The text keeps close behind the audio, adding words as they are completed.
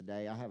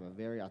Today,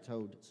 I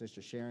told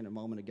Sister Sharon a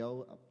moment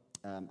ago,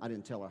 I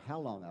didn't tell her how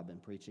long I've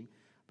been preaching,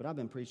 but I've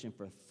been preaching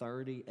for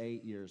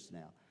 38 years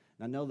now.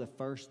 And I know the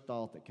first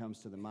thought that comes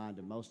to the mind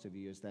of most of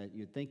you is that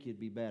you'd think you'd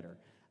be better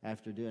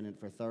after doing it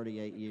for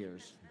 38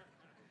 years.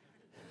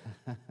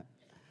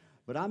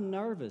 But I'm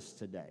nervous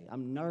today.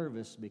 I'm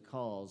nervous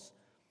because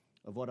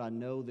of what I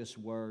know this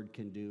word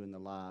can do in the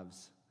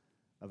lives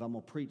of, I'm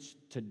going to preach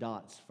to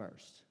dots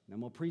first. And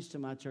I'm going to preach to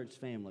my church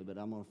family, but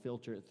I'm going to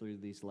filter it through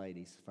these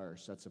ladies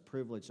first. That's a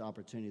privileged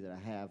opportunity that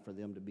I have for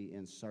them to be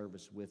in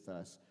service with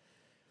us.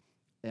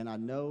 And I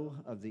know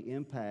of the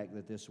impact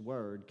that this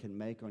word can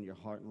make on your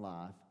heart and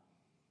life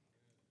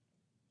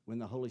when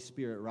the Holy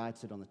Spirit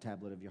writes it on the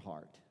tablet of your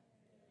heart.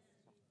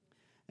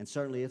 And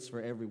certainly it's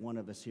for every one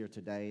of us here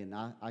today. And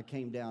I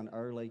came down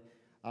early.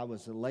 I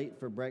was late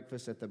for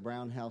breakfast at the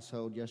Brown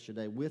household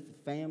yesterday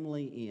with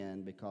family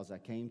in because I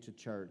came to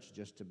church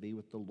just to be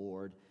with the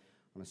Lord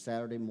on a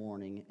Saturday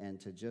morning and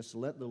to just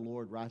let the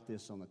Lord write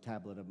this on the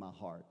tablet of my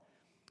heart.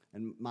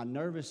 And my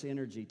nervous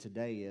energy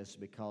today is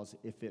because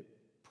if it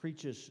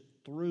preaches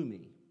through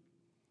me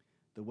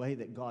the way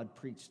that God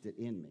preached it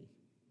in me,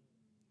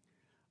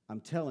 I'm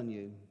telling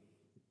you,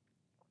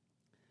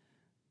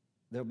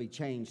 there'll be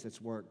change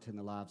that's worked in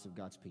the lives of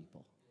God's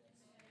people.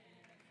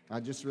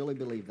 I just really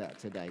believe that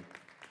today.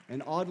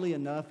 And oddly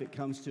enough, it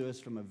comes to us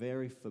from a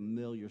very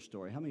familiar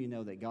story. How many of you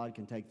know that God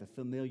can take the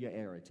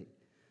familiarity,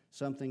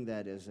 something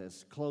that is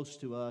as close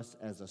to us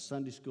as a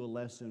Sunday school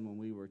lesson when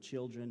we were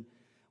children,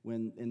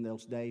 when in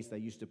those days they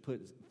used to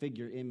put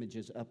figure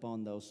images up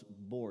on those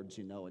boards,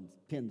 and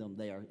pin them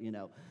there,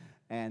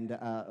 and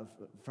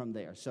from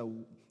there. So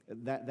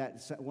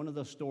that's one of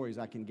those stories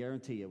I can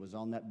guarantee it was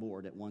on that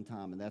board at one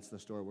time, and that's the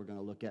story we're going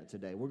to look at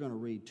today. We're going to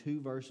read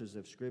 2 verses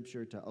of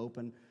Scripture to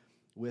open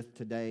with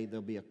today.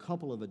 There'll be a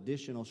couple of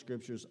additional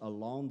scriptures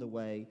along the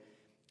way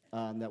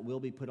that will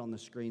be put on the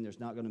screen.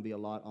 There's not going to be a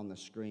lot on the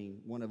screen.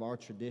 One of our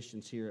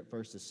traditions here at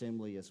First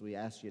Assembly is we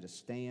ask you to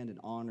stand and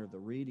honor the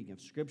reading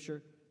of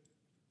Scripture.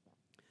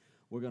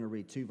 We're going to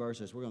read 2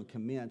 verses. We're going to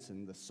commence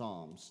in the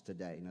Psalms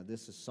today. Now,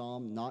 this is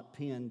Psalm not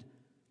penned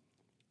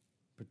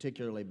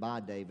particularly by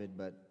David,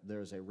 but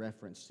there's a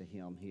reference to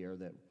him here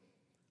that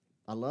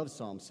I love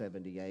Psalm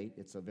 78.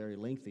 It's a very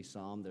lengthy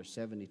psalm. There's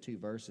 72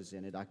 verses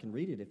in it. I can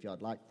read it if y'all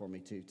like for me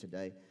to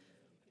today.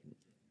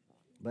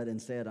 But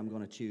instead, I'm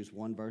going to choose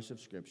one verse of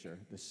Scripture,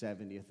 the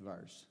 70th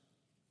verse.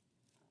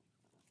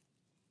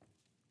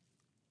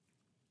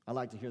 I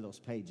like to hear those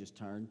pages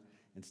turn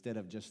instead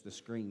of just the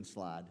screen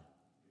slide.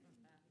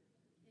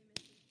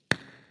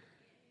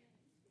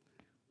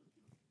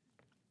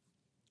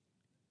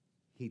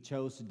 He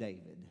chose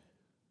David,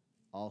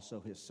 also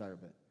his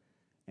servant,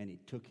 and he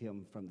took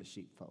him from the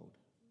sheepfold.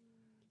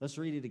 Let's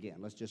read it again.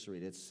 Let's just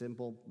read it. It's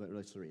simple, but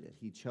let's read it.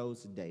 He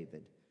chose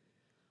David,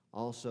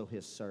 also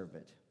his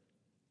servant,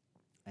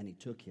 and he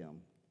took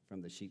him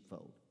from the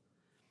sheepfold.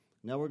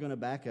 Now we're going to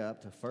back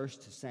up to 1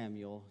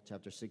 Samuel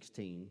chapter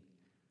 16,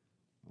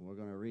 and we're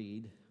going to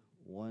read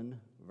one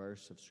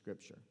verse of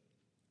Scripture,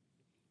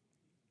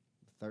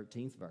 the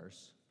 13th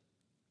verse.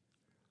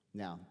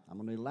 Now, I'm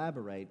going to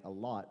elaborate a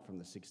lot from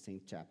the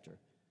 16th chapter.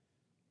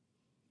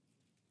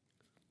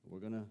 We're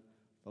going to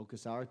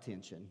focus our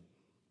attention.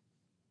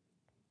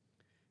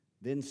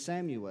 Then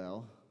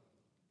Samuel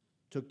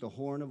took the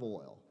horn of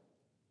oil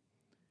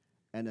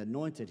and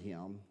anointed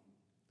him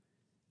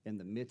in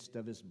the midst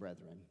of his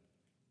brethren.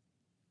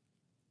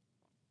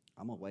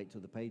 I'm going to wait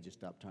till the pages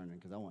stop turning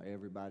because I want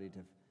everybody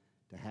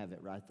to have it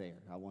right there.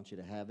 I want you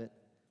to have it.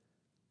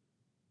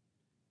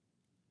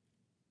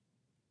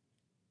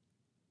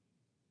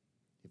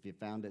 If you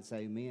found it, say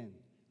amen. Amen.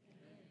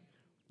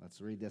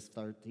 Let's read this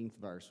 13th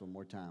verse one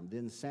more time.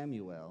 Then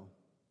Samuel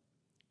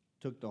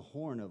took the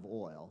horn of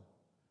oil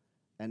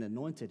and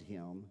anointed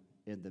him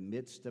in the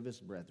midst of his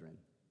brethren.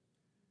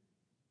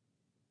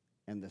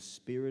 And the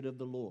Spirit of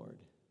the Lord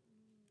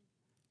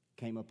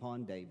came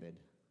upon David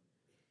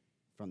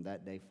from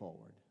that day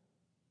forward.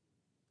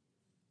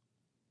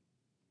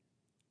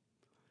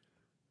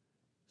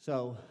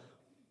 So,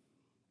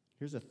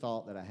 here's a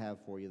thought that I have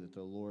for you that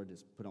the Lord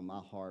has put on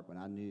my heart when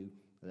I knew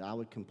that I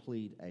would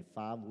complete a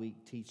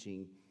 5-week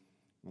teaching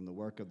on the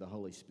work of the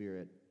Holy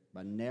Spirit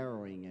by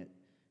narrowing it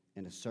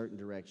in a certain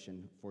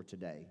direction for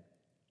today.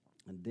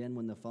 And then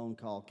when the phone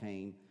call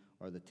came,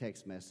 or the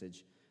text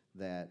message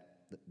that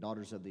the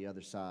Daughters of the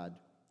Other Side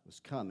was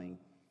coming,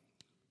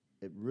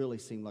 it really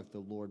seemed like the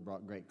Lord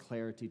brought great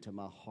clarity to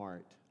my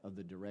heart of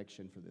the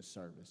direction for this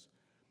service.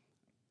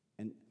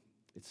 And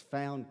it's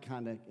found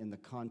kind of in the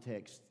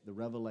context, the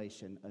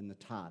revelation, and the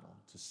title.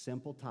 It's a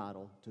simple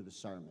title to the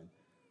sermon,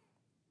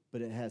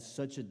 but it has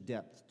such a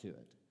depth to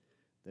it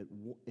that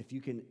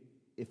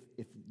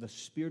if the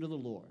Spirit of the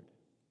Lord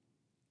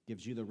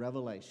gives you the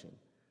revelation,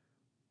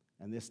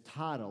 and this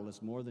title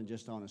is more than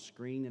just on a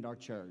screen at our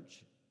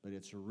church, but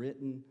it's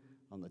written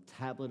on the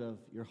tablet of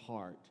your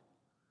heart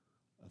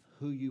of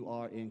who you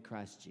are in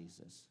Christ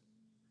Jesus,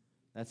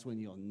 that's when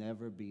you'll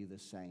never be the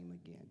same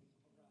again.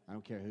 I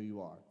don't care who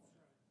you are.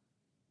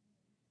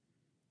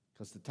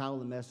 Because the title of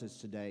the message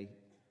today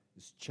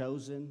is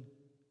Chosen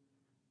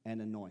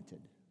and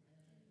anointed.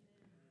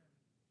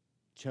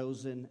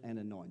 Chosen and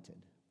anointed.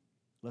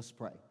 Let's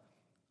pray.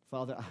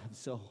 Father, I'm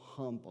so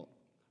humbled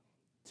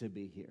to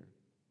be here.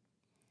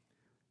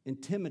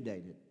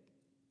 Intimidated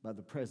by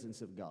the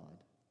presence of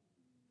God.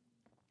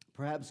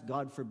 Perhaps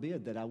God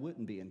forbid that I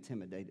wouldn't be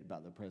intimidated by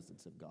the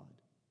presence of God.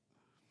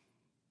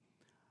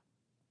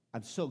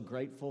 I'm so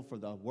grateful for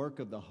the work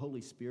of the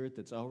Holy Spirit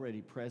that's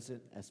already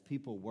present as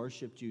people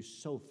worshiped you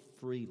so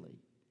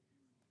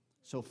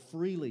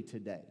freely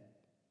today.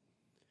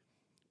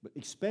 But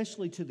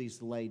especially to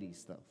these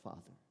ladies, though,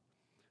 Father.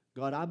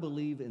 God, I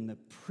believe in the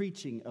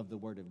preaching of the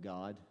Word of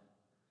God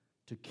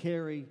to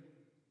carry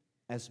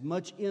as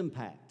much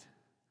impact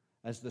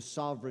as the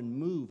sovereign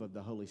move of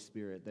the Holy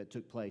Spirit that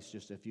took place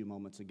just a few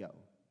moments ago.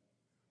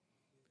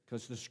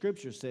 Because the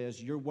Scripture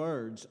says your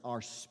words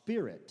are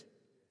spirit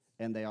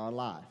and they are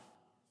life.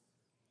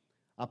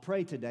 I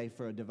pray today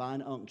for a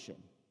divine unction.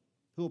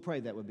 Who will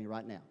pray that with me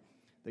right now?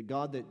 That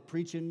God, that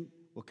preaching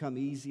will come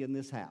easy in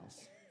this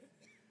house.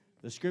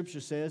 The Scripture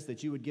says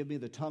that you would give me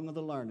the tongue of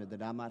the learned,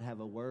 that I might have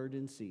a word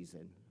in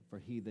season for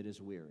he that is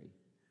weary.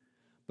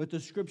 But the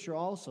Scripture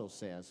also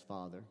says,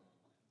 Father,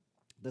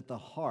 that the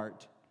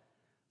heart,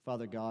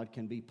 Father God,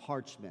 can be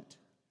parchment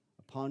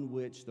upon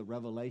which the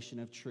revelation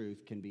of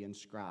truth can be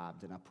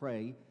inscribed. And I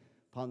pray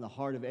upon the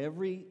heart of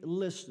every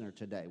listener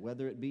today,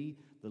 whether it be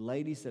the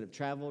ladies that have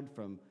traveled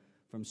from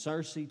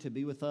Searcy to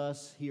be with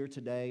us here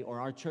today, or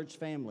our church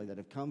family that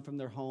have come from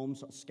their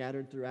homes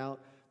scattered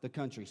throughout the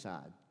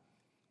countryside.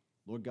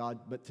 Lord God,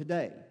 but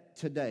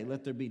today,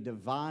 let there be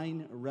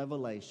divine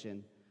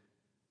revelation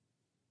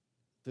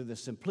through the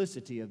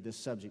simplicity of this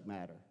subject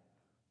matter.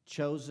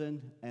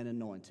 Chosen and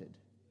anointed.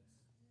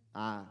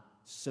 I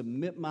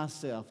submit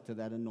myself to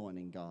that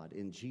anointing, God,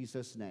 in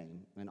Jesus'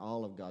 name. And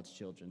all of God's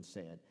children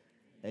said,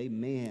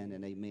 amen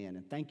and amen.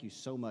 And thank you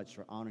so much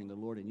for honoring the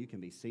Lord. And you can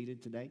be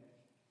seated today.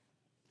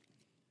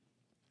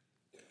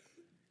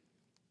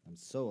 I'm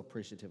so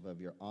appreciative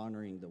of your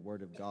honoring the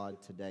Word of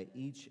God today,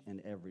 each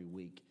and every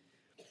week.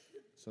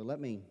 So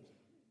let me,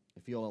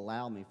 if you'll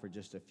allow me for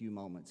just a few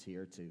moments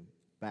here to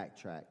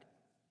backtrack.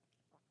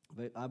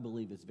 But I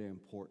believe it's very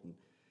important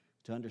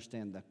to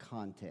understand the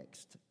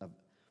context of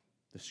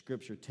the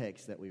Scripture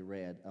text that we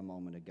read a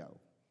moment ago.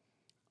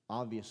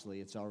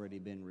 Obviously, it's already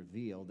been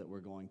revealed that we're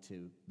going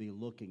to be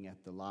looking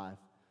at the life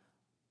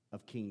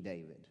of King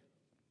David.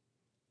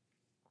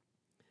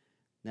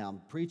 Now,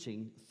 I'm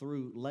preaching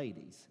through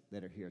ladies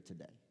that are here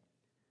today.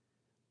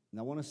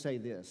 And I want to say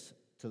this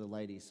to the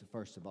ladies,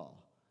 first of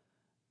all.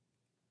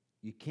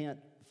 You can't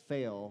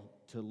fail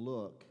to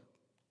look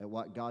at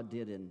what God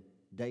did in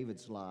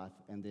David's life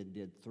and then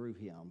did through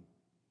him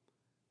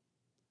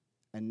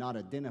and not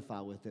identify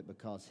with it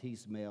because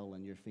he's male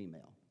and you're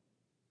female.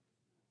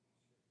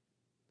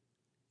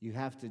 You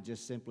have to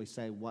just simply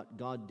say what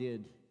God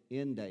did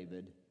in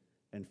David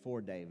and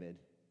for David,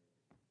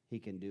 he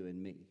can do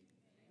in me.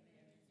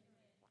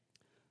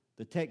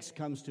 The text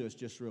comes to us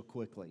just real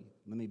quickly.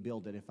 Let me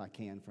build it if I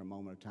can for a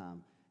moment of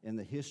time. In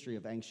the history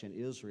of ancient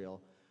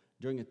Israel,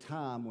 during a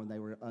time when they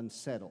were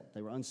unsettled.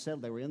 They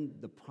were in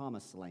the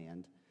promised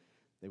land.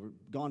 They were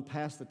gone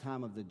past the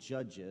time of the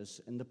judges,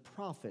 and the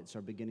prophets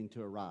are beginning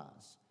to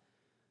arise.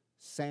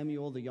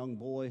 Samuel, the young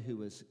boy who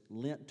was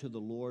lent to the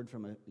Lord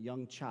from a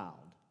young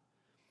child,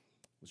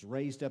 was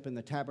raised up in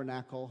the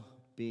tabernacle,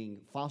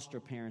 being foster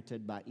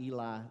parented by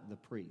Eli the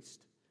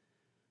priest.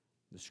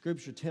 The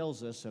Scripture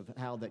tells us of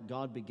how that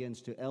God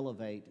begins to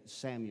elevate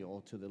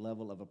Samuel to the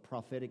level of a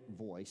prophetic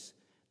voice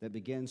that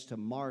begins to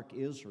mark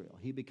Israel.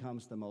 He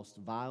becomes the most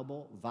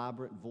viable,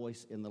 vibrant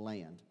voice in the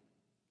land.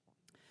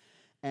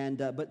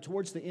 But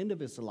towards the end of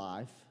his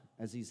life,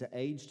 as he's an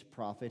aged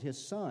prophet, his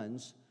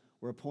sons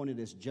were appointed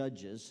as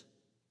judges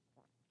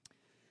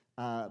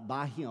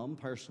by him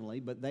personally,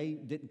 but they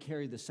didn't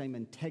carry the same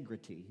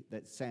integrity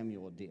that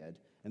Samuel did,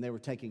 and they were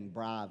taking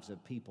bribes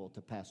of people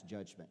to pass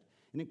judgment.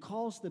 And it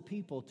caused the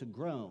people to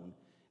groan,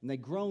 and they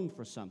groaned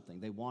for something.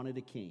 They wanted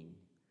a king.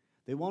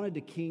 They wanted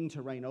a king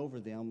to reign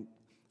over them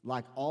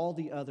like all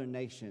the other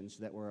nations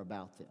that were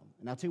about them.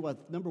 And I'll tell you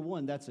what, number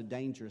one, that's a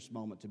dangerous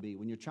moment to be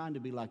when you're trying to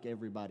be like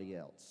everybody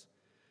else,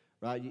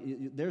 right?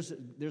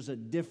 There's a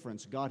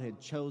difference. God had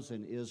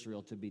chosen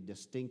Israel to be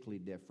distinctly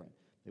different.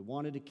 They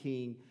wanted a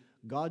king.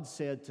 God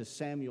said to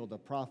Samuel the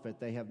prophet,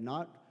 they have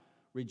not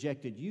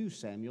rejected you,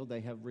 Samuel,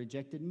 they have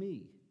rejected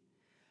me.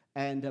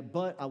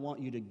 But I want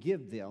you to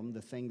give them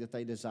the thing that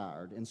they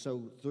desired. And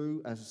so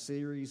through a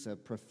series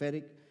of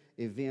prophetic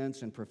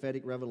events and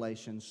prophetic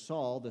revelations,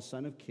 Saul, the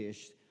son of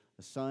Kish,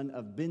 the son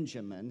of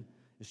Benjamin,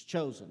 is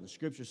chosen. The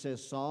Scripture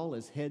says Saul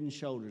is head and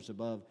shoulders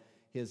above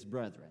his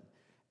brethren.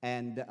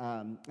 And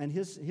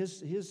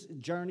his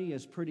journey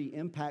is pretty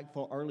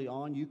impactful early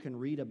on. You can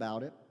read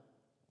about it.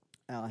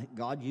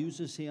 God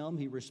uses him.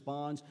 He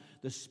responds.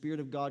 The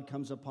Spirit of God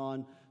comes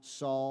upon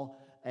Saul.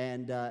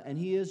 And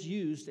he is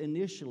used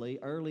initially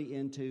early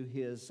into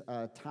his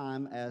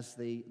time as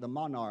the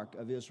monarch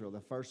of Israel, the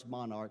first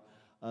monarch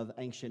of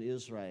ancient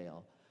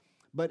Israel.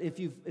 But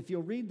if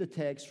you'll read the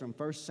text from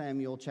 1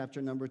 Samuel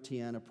chapter number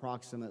 10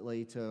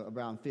 approximately to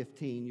around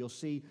 15, you'll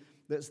see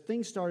that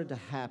things started to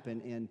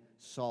happen in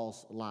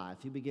Saul's life.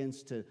 He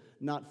begins to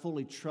not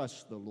fully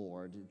trust the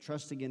Lord,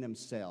 trusting in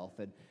himself.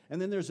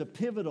 And then there's a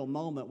pivotal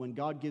moment when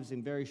God gives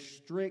him very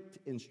strict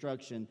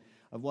instruction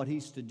of what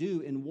he's to do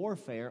in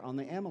warfare on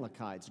the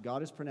Amalekites.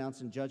 God is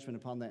pronouncing judgment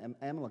upon the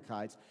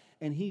Amalekites,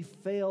 and he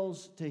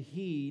fails to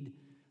heed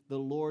the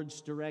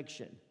Lord's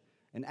direction.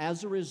 And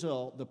as a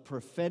result, the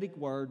prophetic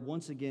word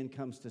once again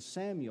comes to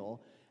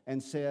Samuel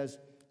and says,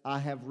 I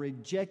have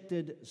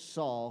rejected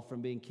Saul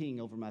from being king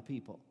over my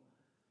people.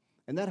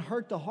 And that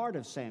hurt the heart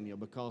of Samuel,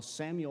 because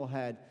Samuel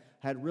had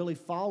really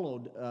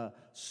followed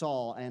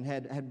Saul and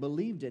had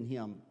believed in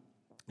him.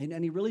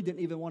 And he really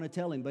didn't even want to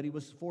tell him, but he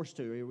was forced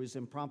to. He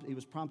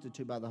was prompted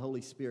to by the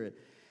Holy Spirit.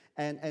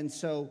 And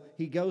so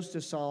he goes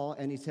to Saul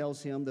and he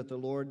tells him that the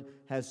Lord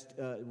has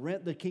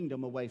rent the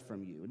kingdom away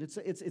from you. And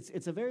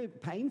it's a very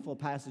painful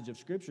passage of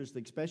Scriptures,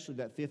 especially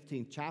that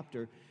 15th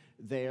chapter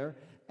there.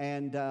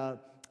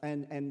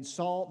 And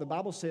Saul, the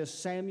Bible says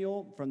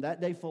Samuel, from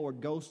that day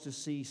forward, goes to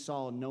see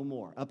Saul no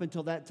more. Up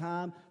until that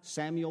time,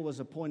 Samuel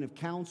was a point of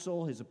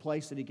counsel. He's a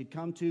place that he could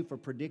come to for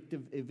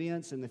predictive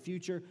events in the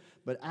future.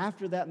 But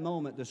after that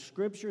moment, the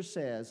Scripture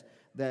says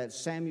that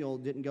Samuel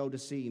didn't go to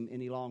see him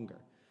any longer.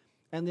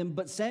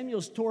 But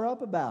Samuel's tore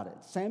up about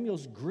it.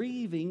 Samuel's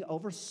grieving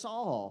over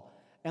Saul.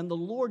 And the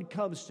Lord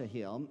comes to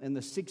him in the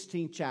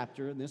 16th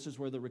chapter, and this is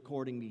where the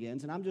recording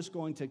begins. And I'm just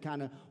going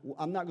to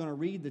I'm not going to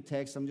read the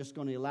text, I'm just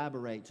going to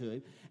elaborate to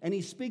him. And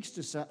he speaks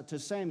to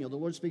Samuel. The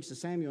Lord speaks to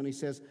Samuel, and he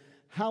says,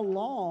 how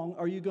long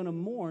are you going to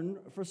mourn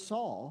for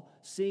Saul,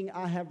 seeing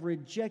I have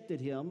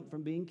rejected him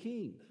from being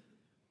king?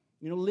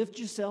 Lift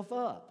yourself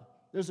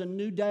up. There's a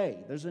new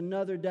day. There's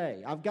another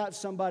day. I've got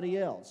somebody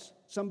else,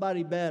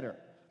 somebody better,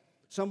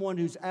 someone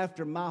who's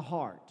after my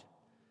heart.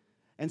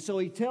 And so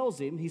he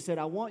tells him, he said,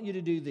 I want you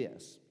to do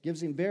this.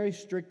 Gives him very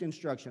strict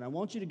instruction. I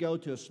want you to go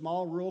to a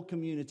small rural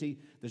community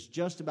that's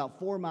just about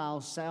 4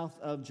 miles south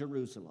of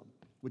Jerusalem,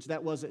 which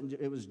it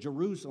was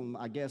Jerusalem,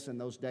 I guess, in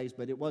those days,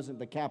 but it wasn't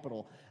the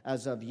capital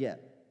as of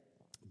yet.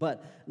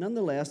 But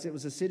nonetheless, it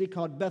was a city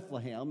called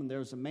Bethlehem, and there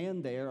was a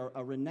man there,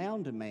 a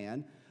renowned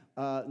man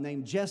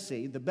named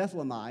Jesse, the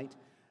Bethlehemite,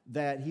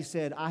 that he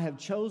said, I have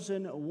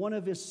chosen one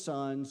of his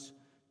sons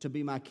to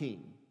be my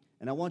king.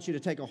 And I want you to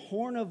take a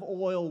horn of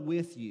oil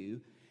with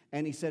you.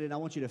 And he said, and I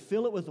want you to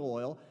fill it with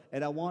oil,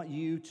 and I want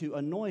you to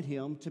anoint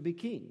him to be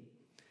king.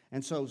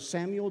 And so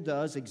Samuel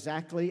does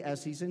exactly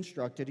as he's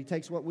instructed. He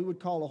takes what we would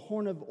call a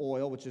horn of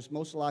oil, which is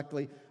most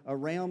likely a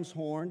ram's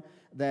horn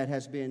that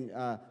has been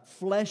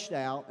fleshed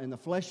out and the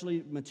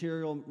fleshly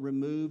material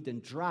removed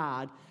and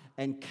dried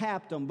and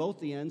capped on both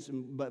the ends,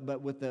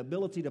 but with the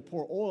ability to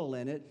pour oil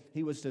in it.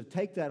 He was to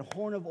take that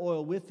horn of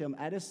oil with him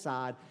at his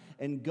side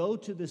and go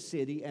to the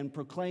city and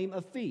proclaim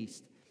a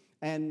feast.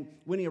 And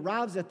when he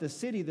arrives at the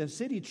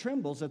city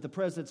trembles at the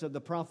presence of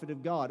the prophet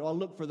of God. Oh,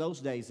 look for those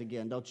days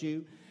again, don't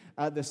you?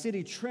 The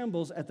city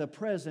trembles at the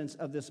presence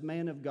of this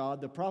man of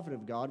God, the prophet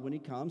of God, when he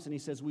comes, and he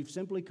says, we've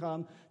simply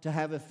come to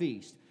have a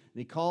feast. And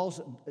he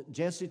calls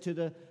Jesse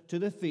to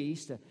the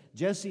feast.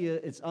 Jesse,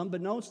 it's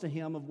unbeknownst to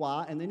him of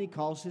why, and then he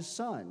calls his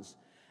sons.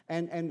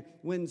 And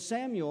when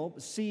Samuel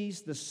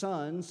sees the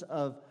sons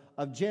of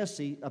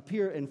Jesse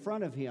appear in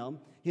front of him,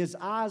 his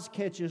eyes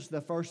catches the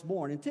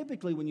firstborn. And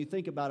typically when you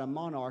think about a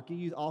monarchy,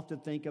 you often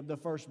think of the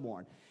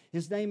firstborn.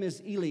 His name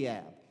is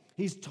Eliab.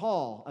 He's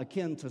tall,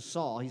 akin to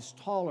Saul. He's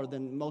taller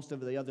than most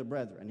of the other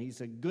brethren. He's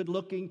a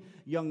good-looking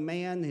young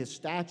man, his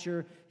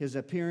stature, his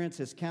appearance,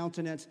 his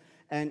countenance.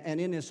 And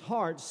in his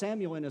heart,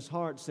 Samuel in his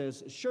heart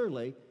says,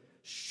 surely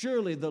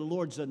the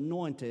Lord's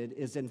anointed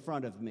is in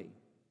front of me.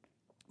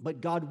 But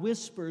God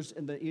whispers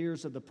in the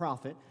ears of the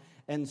prophet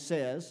and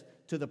says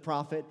to the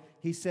prophet,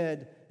 he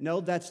said, no,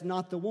 that's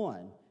not the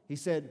one. He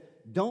said,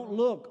 don't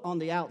look on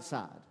the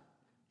outside.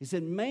 He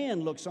said,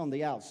 man looks on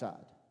the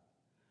outside,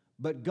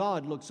 but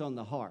God looks on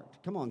the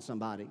heart. Come on,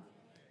 somebody.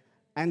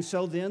 And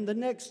so then the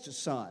next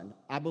son,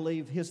 I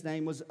believe his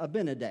name was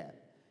Abinadab.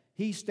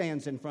 He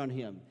stands in front of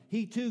him.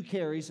 He too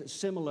carries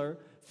similar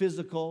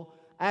physical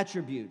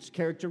attributes,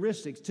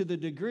 characteristics, to the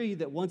degree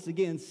that once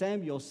again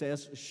Samuel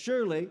says,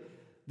 surely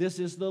this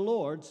is the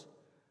Lord's.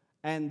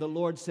 And the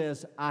Lord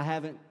says, I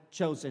haven't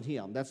chosen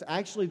him. That's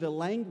actually the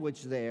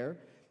language there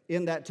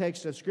in that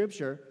text of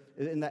Scripture.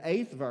 In the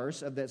 8th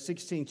verse of that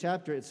 16th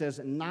chapter, it says,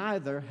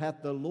 neither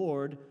hath the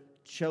Lord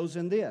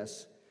chosen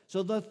this.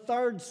 So the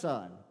third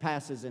son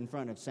passes in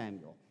front of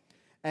Samuel.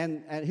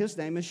 And his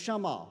name is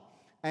Shammah.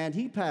 And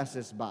he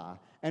passes by.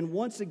 And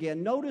once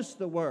again, notice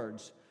the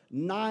words,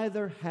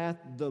 neither hath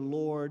the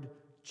Lord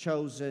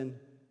chosen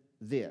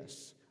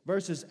this.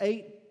 Verses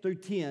 8 through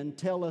 10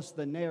 tell us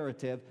the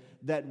narrative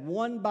that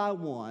one by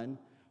one,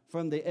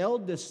 from the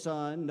eldest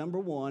son, number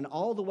one,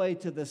 all the way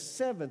to the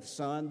 7th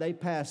son, they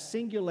pass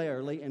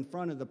singularly in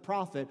front of the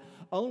prophet,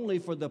 only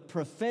for the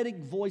prophetic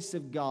voice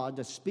of God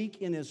to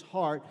speak in his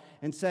heart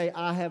and say,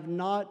 I have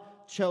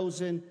not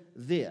chosen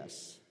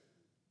this.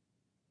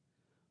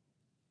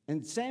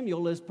 And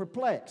Samuel is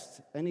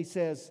perplexed, and he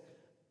says,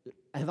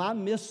 have I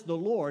missed the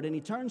Lord? And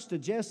he turns to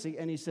Jesse,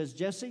 and he says,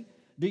 Jesse,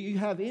 do you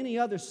have any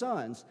other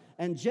sons?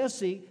 And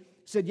Jesse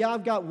said, yeah,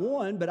 I've got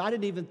one, but I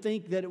didn't even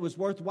think that it was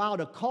worthwhile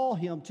to call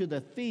him to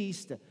the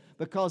feast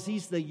because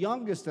he's the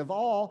youngest of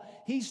all.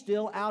 He's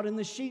still out in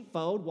the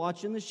sheepfold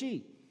watching the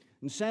sheep.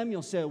 And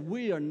Samuel said,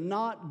 we are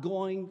not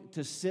going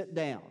to sit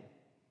down.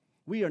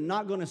 We are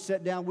not going to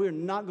sit down. We're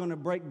not going to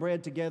break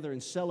bread together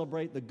and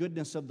celebrate the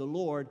goodness of the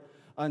Lord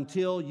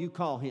until you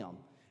call him.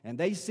 And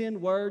they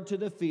send word to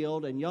the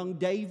field, and young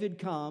David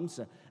comes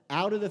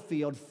out of the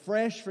field,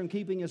 fresh from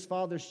keeping his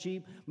father's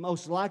sheep,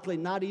 most likely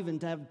not even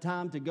to have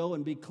time to go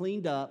and be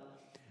cleaned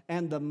up.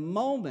 And the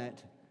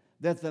moment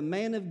that the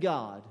man of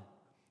God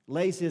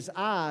lays his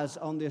eyes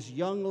on this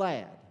young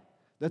lad,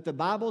 that the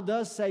Bible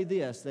does say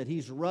this, that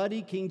he's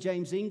ruddy, King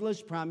James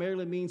English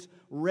primarily means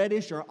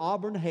reddish or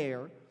auburn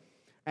hair,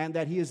 and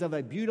that he is of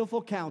a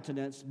beautiful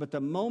countenance. But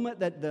the moment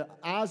that the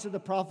eyes of the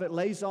prophet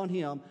lays on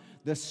him,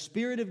 the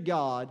Spirit of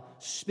God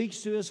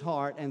speaks to his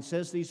heart and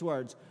says these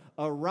words,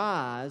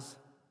 arise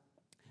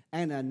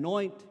and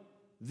anoint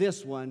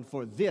this one,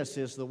 for this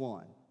is the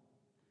one.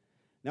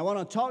 Now, what I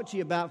want to talk to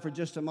you about for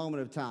just a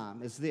moment of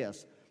time is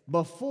this.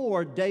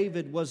 Before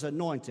David was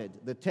anointed,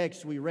 the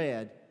text we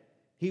read,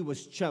 he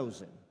was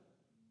chosen.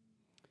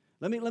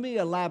 Let me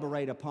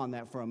elaborate upon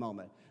that for a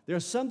moment.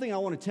 There's something I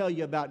want to tell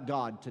you about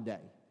God today,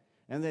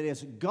 and that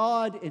is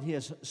God in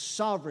His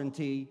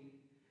sovereignty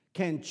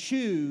can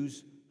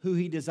choose who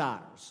He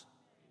desires.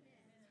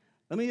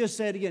 Let me just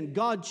say it again.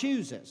 God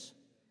chooses.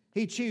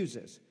 He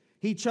chooses.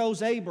 He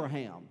chose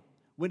Abraham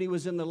when he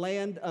was in the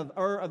land of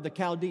Ur of the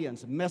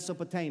Chaldeans,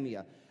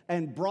 Mesopotamia,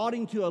 and brought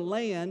him to a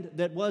land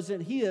that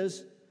wasn't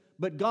his,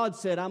 but God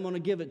said, I'm going to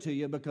give it to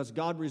you because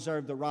God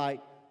reserved the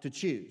right to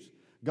choose.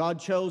 God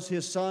chose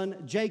his son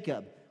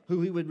Jacob,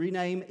 who he would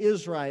rename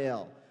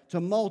Israel, to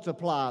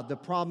multiply the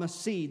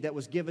promised seed that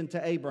was given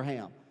to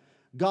Abraham.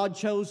 God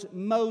chose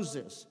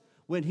Moses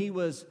when he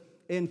was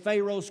in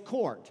Pharaoh's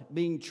court,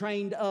 being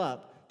trained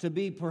up to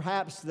be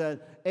perhaps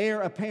the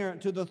heir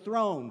apparent to the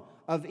throne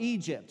of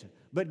Egypt.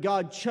 But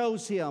God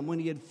chose him when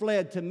he had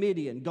fled to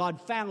Midian.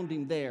 God found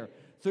him there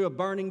through a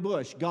burning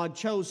bush. God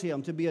chose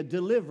him to be a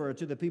deliverer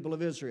to the people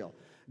of Israel.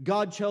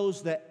 God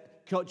chose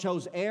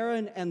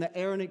Aaron and the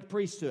Aaronic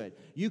priesthood.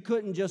 You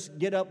couldn't just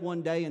get up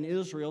one day in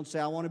Israel and say,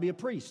 I want to be a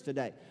priest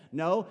today.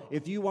 No,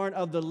 if you weren't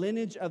of the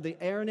lineage of the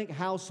Aaronic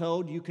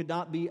household, you could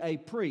not be a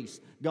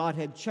priest. God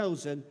had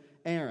chosen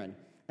Aaron.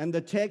 And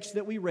the text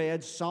that we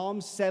read,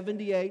 Psalm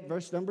 78,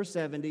 verse number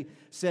 70,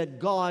 said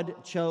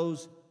God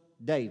chose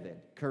David,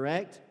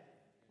 correct?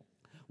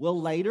 Well,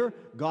 later,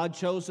 God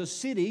chose a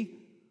city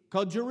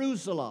called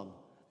Jerusalem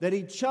that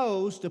He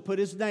chose to put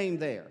His name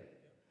there.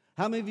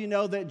 How many of you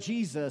know that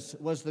Jesus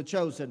was the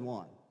chosen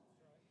one?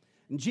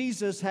 And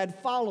Jesus had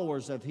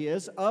followers of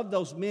His. Of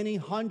those many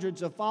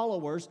hundreds of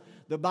followers,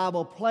 the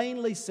Bible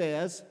plainly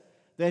says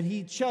that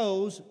He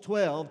chose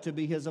 12 to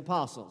be His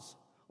apostles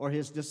or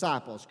His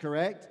disciples,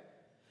 correct?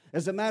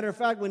 As a matter of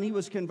fact, when He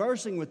was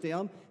conversing with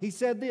them, He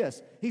said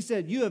this. He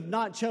said, you have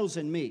not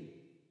chosen me,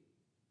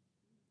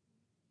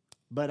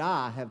 but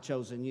I have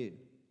chosen you.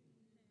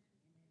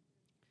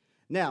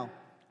 Now,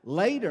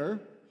 later,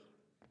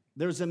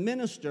 there's a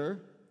minister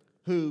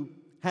who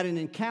had an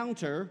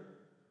encounter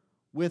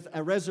with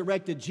a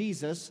resurrected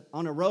Jesus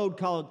on a road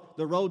called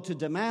the road to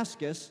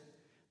Damascus,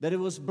 that it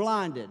was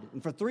blinded.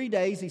 And for 3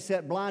 days, he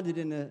sat blinded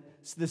in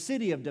the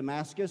city of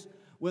Damascus,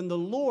 when the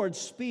Lord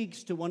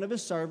speaks to one of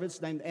His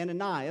servants named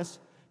Ananias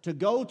to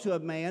go to a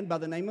man by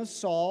the name of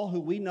Saul, who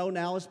we know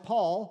now as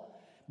Paul.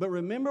 But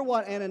remember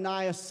what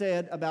Ananias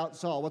said about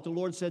Saul, what the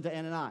Lord said to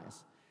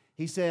Ananias.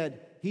 He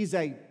said, he's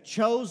a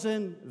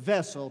chosen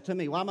vessel to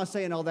me. Why am I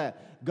saying all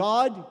that?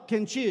 God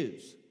can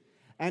choose.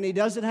 And He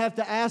doesn't have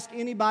to ask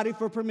anybody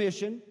for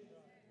permission.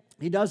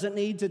 He doesn't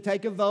need to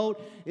take a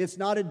vote. It's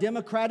not a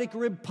democratic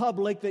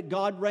republic that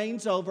God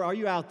reigns over. Are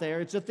you out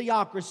there? It's a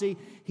theocracy.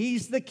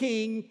 He's the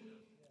king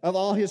of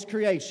all His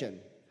creation.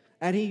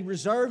 And He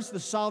reserves the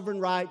sovereign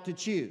right to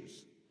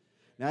choose.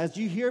 Now, as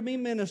you hear me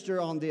minister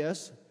on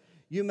this,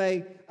 you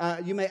may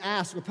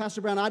ask, well,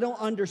 Pastor Brown, I don't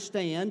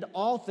understand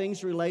all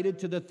things related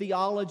to the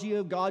theology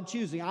of God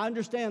choosing. I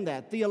understand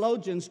that.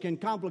 Theologians can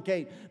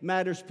complicate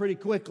matters pretty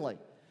quickly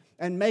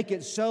and make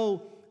it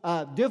so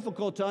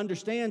difficult to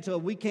understand till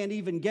we can't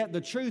even get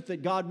the truth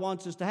that God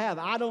wants us to have.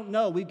 I don't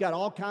know. We've got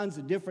all kinds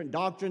of different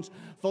doctrines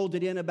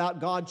folded in about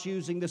God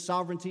choosing, the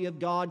sovereignty of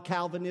God,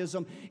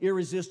 Calvinism,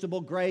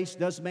 irresistible grace.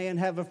 Does man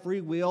have a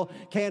free will?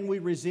 Can we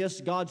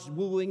resist God's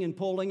wooing and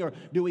pulling, or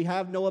do we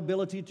have no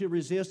ability to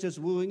resist His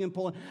wooing and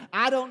pulling?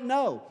 I don't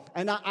know.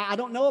 And I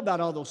don't know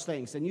about all those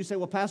things. And you say,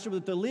 well, Pastor,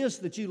 but the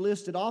list that you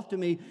listed off to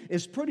me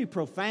is pretty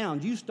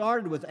profound. You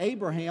started with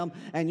Abraham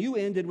and you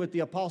ended with the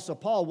Apostle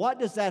Paul.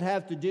 What does that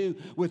have to do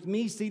with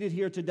me seated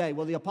here today?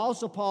 Well, the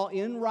Apostle Paul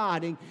in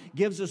writing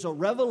gives us a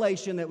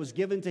revelation that was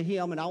given to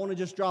him, and I want to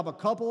just drop a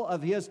couple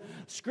of his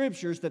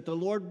scriptures that the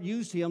Lord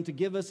used him to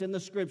give us in the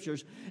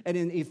scriptures. And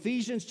in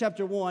Ephesians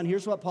chapter 1,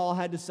 here's what Paul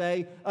had to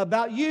say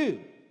about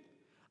you.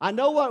 I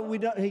know what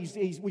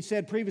we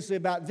said previously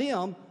about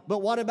them,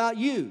 but what about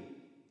you?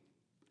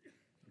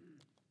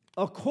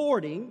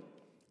 According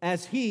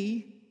as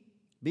He,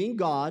 being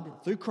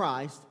God through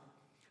Christ,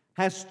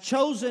 has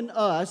chosen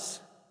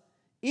us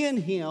in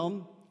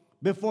Him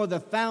before the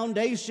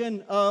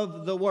foundation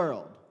of the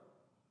world.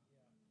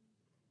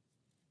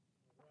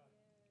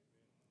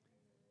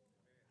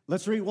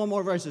 Let's read one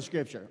more verse of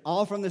Scripture,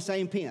 all from the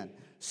same pen.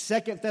 2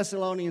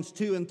 Thessalonians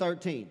 2 and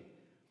 13.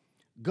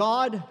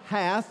 God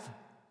hath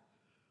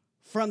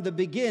from the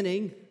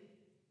beginning,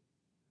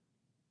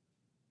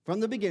 2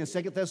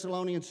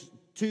 Thessalonians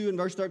 2 and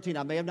verse 13.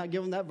 I may have not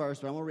given that verse,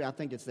 but I'm going to read. I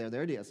think it's there.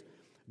 There it is.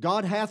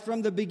 God hath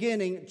from the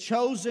beginning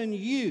chosen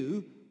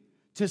you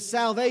to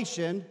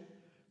salvation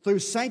through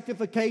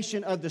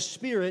sanctification of the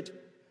Spirit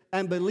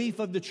and belief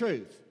of the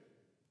truth.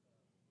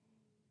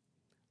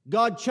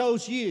 God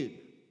chose you.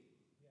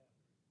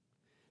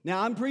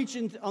 Now, I'm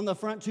preaching on the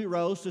front two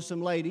rows to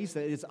some ladies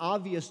that it's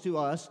obvious to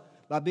us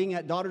by being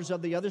at Daughters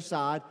of the Other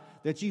Side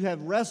that you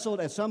have wrestled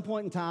at some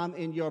point in time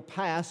in your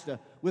past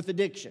with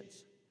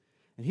addictions.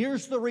 And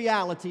here's the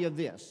reality of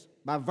this.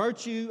 By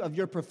virtue of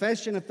your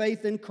profession of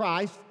faith in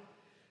Christ,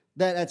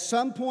 that at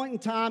some point in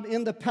time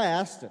in the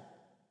past,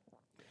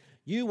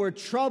 you were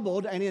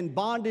troubled and in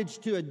bondage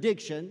to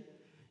addiction.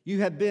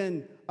 You have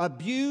been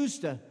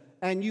abused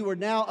and you are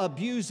now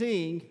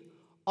abusing,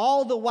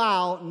 all the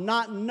while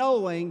not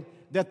knowing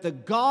that the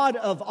God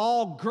of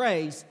all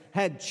grace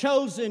had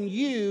chosen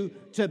you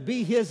to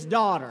be His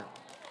daughter.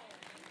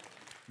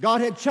 God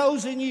had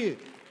chosen you.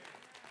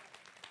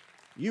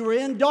 You were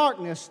in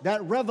darkness.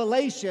 That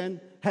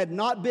revelation had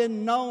not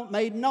been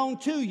made known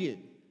to you.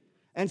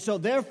 And so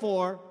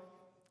therefore,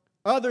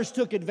 others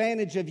took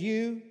advantage of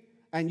you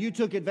and you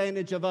took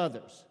advantage of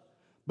others.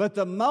 But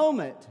the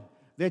moment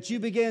that you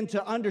begin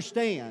to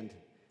understand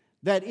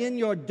that in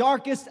your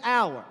darkest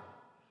hour,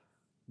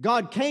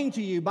 God came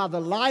to you by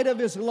the light of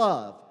His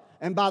love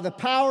and by the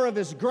power of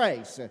His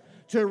grace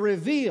to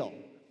reveal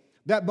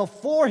that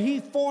before He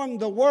formed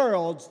the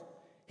world,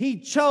 He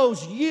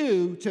chose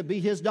you to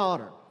be His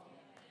daughter.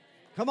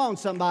 Come on,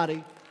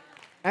 somebody.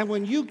 And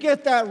when you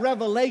get that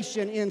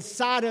revelation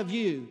inside of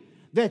you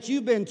that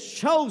you've been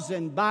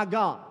chosen by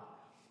God,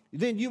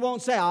 then you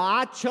won't say, oh,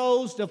 I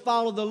chose to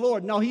follow the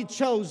Lord. No, He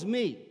chose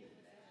me.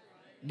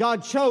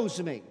 God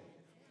chose me.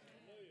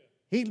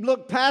 He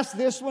looked past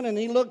this one and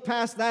He looked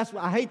past that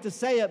one. I hate to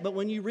say it, but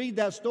when you read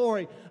that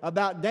story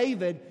about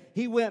David,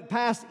 he went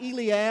past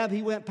Eliab,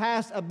 he went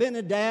past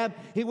Abinadab,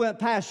 he went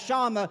past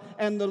Shammah,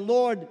 and the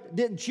Lord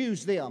didn't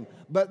choose them.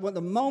 But when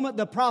the moment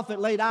the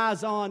prophet laid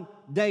eyes on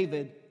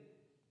David,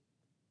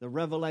 the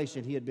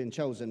revelation he had been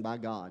chosen by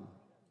God.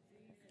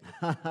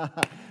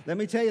 Let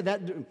me tell you,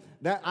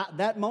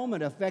 that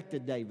moment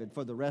affected David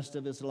for the rest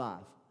of his life.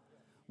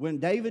 When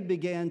David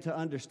began to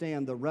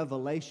understand the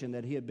revelation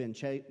that he had been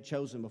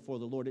chosen before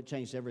the Lord, it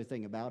changed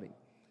everything about him.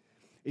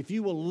 If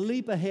you will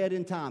leap ahead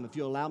in time, if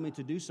you allow me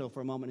to do so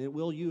for a moment, it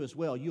will you as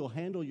well. You'll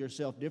handle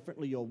yourself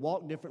differently, you'll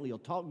walk differently, you'll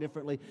talk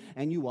differently,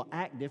 and you will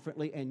act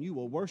differently, and you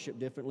will worship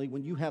differently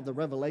when you have the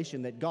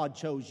revelation that God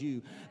chose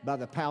you by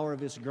the power of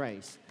His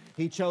grace.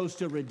 He chose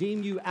to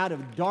redeem you out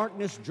of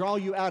darkness, draw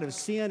you out of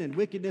sin and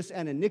wickedness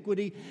and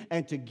iniquity,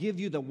 and to give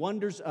you the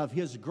wonders of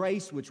His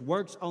grace, which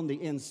works on the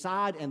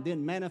inside and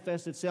then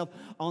manifests itself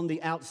on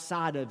the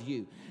outside of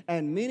you.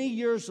 And many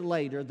years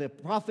later, the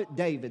prophet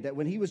David, that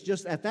when he was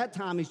just, at that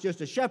time, he's just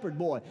a shepherd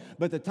boy.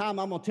 But the time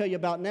I'm going to tell you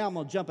about now, I'm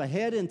going to jump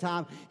ahead in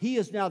time. He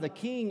is now the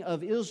king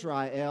of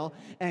Israel,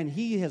 and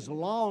he has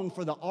longed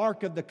for the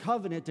Ark of the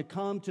Covenant to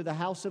come to the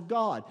house of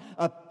God.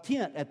 A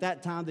tent at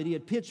that time that he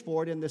had pitched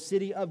for it in the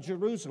city of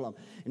Jerusalem.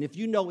 And if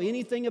you know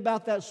anything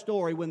about that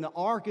story, when the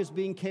ark is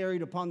being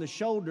carried upon the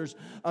shoulders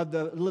of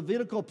the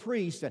Levitical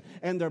priest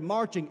and they're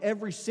marching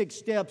every 6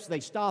 steps,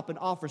 they stop and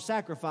offer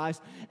sacrifice.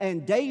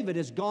 And David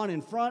has gone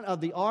in front of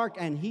the ark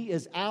and he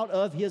is out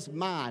of his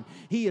mind.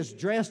 He is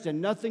dressed in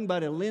nothing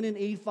but a linen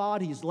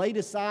ephod. He's laid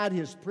aside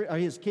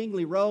his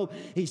kingly robe.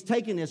 He's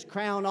taken his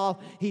crown off.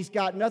 He's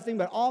got nothing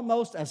but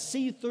almost a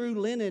see-through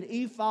linen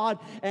ephod,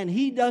 and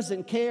he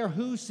doesn't care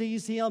who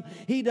sees him.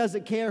 He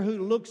doesn't care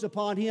who looks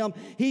upon him.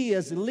 He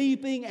is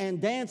leaping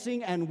and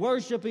dancing and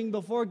worshiping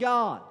before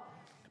God.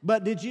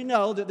 But did you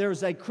know that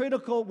there's a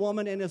critical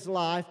woman in his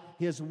life,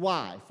 his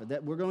wife,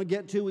 that we're going to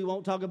get to, we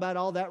won't talk about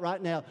all that right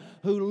now,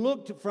 who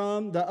looked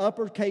from the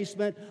upper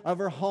casement of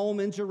her home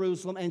in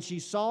Jerusalem, and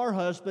she saw her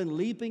husband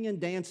leaping and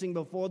dancing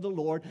before the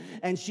Lord,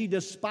 and she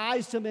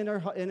despised him in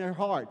her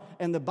heart.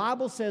 And the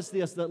Bible says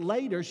this, that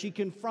later she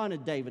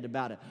confronted David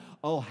about it.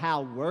 Oh,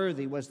 how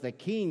worthy was the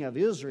king of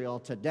Israel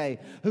today,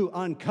 who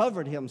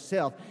uncovered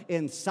himself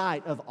in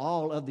sight of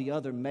all of the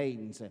other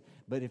maidens.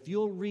 But if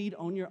you'll read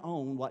on your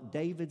own what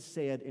David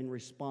said in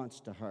response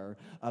to her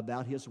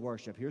about his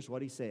worship, here's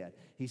what he said.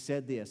 He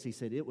said this. He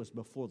said, it was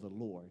before the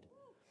Lord.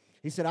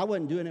 He said, I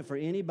wasn't doing it for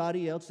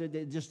anybody else.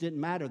 It just didn't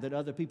matter that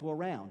other people were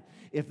around.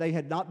 If they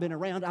had not been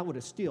around, I would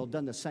have still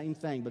done the same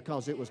thing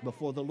because it was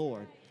before the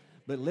Lord.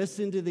 But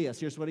listen to this.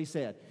 Here's what he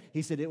said.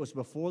 He said, it was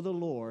before the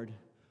Lord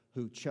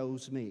who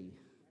chose me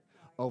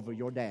over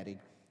your daddy.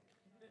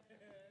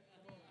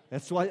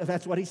 That's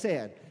what he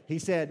said. He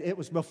said it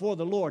was before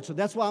the Lord. So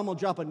that's why I'm going to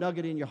drop a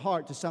nugget in your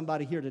heart to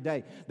somebody here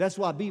today. That's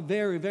why be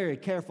very, very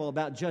careful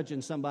about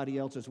judging somebody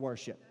else's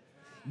worship.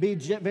 Be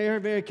very,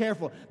 very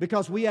careful,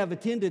 because we have a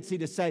tendency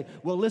to say,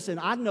 well, listen,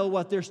 I know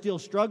what they're still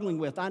struggling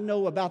with. I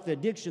know about the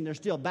addiction they're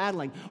still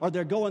battling, or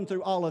they're going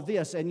through all of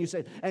this. And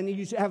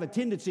you have a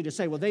tendency to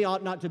say, well, they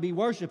ought not to be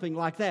worshiping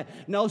like that.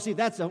 No, see,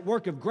 that's a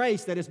work of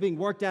grace that is being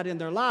worked out in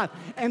their life.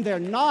 And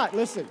they're not,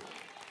 listen,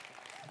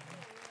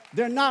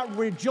 they're not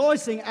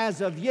rejoicing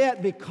as of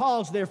yet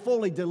because they're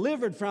fully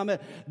delivered from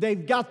it.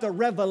 They've got the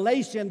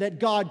revelation that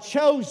God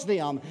chose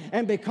them.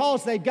 And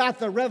because they got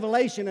the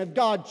revelation of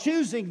God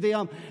choosing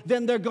them,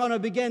 then they're going to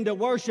begin to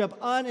worship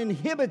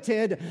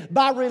uninhibited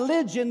by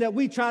religion that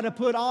we try to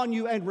put on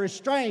you and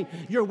restrain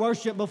your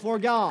worship before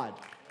God.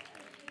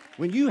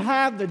 When you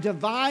have the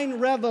divine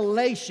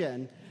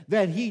revelation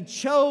that He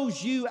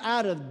chose you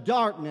out of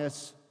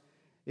darkness,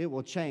 it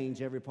will change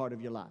every part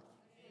of your life.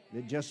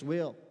 It just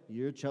will.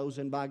 You're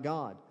chosen by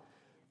God.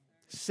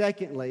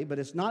 Secondly, but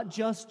it's not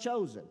just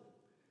chosen,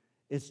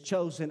 it's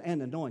chosen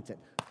and anointed.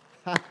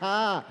 Ha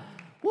ha!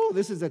 Woo,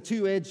 this is a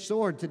two-edged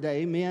sword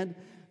today, amen.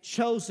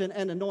 Chosen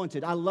and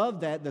anointed. I love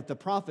that the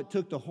prophet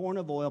took the horn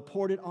of oil,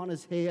 poured it on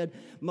his head.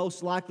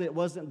 Most likely it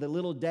wasn't the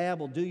little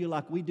dab will do you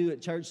like we do at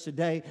church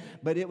today,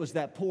 but it was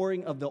that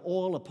pouring of the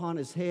oil upon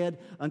his head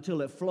until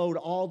it flowed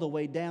all the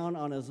way down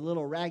on his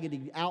little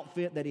raggedy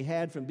outfit that he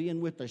had from being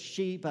with the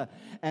sheep,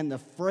 and the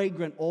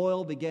fragrant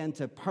oil began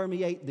to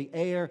permeate the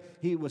air.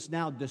 He was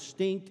now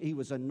distinct. He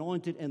was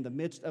anointed in the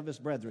midst of his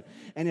brethren.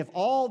 And if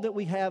all that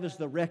we have is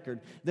the record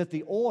that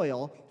the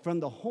oil from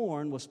the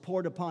horn was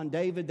poured upon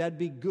David, that'd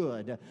be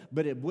good.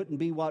 But it wouldn't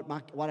be what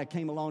I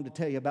came along to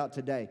tell you about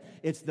today.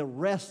 It's the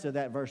rest of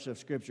that verse of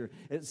Scripture.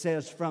 It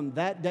says, from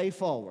that day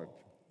forward,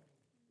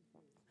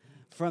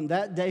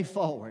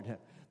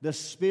 the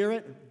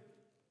Spirit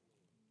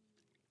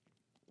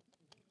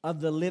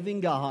of the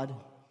living God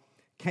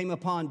came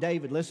upon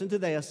David. Listen to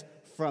this,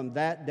 from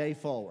that day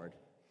forward.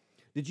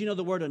 Did you know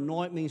the word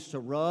anoint means to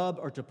rub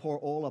or to pour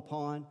oil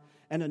upon?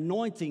 An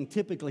anointing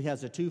typically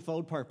has a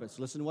twofold purpose.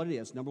 Listen to what it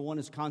is. Number one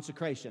is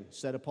consecration,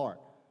 set apart,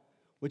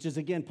 which is,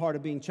 again, part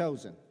of being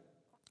chosen.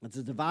 It's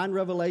a divine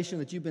revelation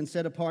that you've been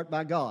set apart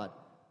by God,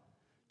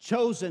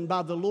 chosen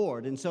by the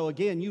Lord. And so,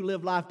 again, you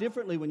live life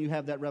differently when you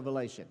have that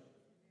revelation.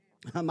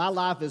 My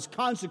life is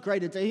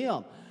consecrated to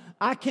Him.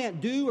 I can't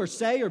do or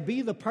say or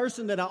be the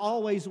person that I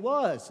always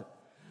was.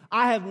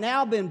 I have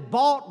now been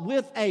bought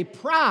with a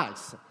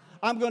price.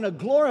 I'm going to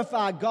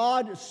glorify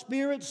God,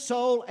 spirit,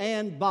 soul,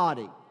 and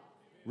body.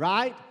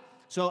 Right?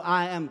 So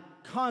I am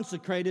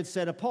consecrated,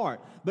 set apart.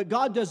 But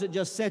God doesn't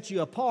just set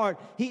you apart.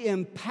 He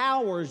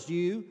empowers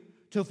you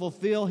to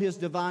fulfill His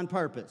divine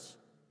purpose.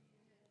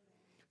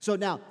 So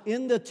now,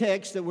 in the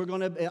text that we're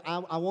going to,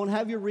 I won't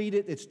have you read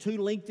it. It's too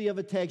lengthy of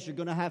a text. You're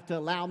going to have to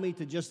allow me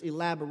to just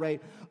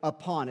elaborate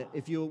upon it,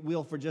 if you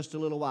will, for just a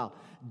little while.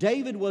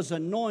 David was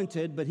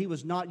anointed, but he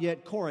was not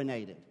yet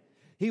coronated.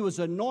 He was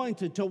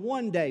anointed to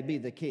one day be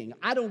the king.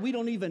 We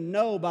don't even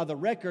know by the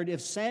record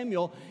if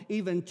Samuel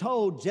even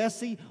told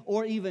Jesse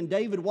or even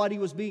David what he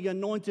was being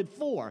anointed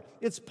for.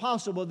 It's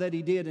possible that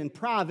he did in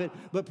private,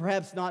 but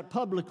perhaps not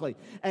publicly.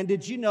 And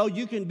did you know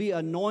you can be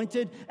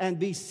anointed and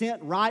be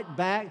sent right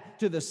back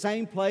to the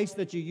same place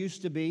that you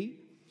used to be?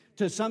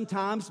 To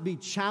sometimes be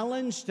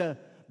challenged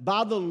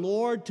by the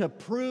Lord to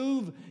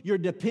prove your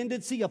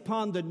dependency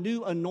upon the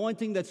new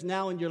anointing that's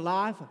now in your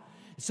life.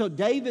 So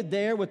David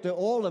there with the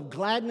oil of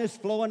gladness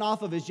flowing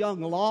off of his young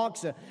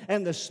locks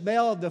and the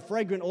smell of the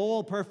fragrant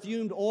oil,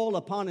 perfumed oil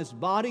upon his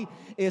body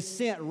is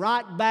sent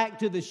right back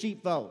to the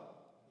sheepfold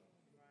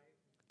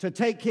to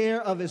take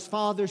care of his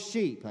father's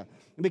sheep,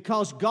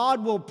 because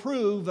God will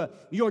prove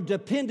your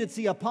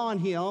dependency upon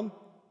Him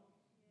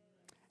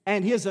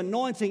and His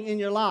anointing in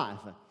your life.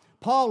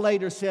 Paul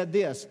later said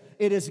this,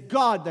 it is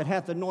God that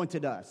hath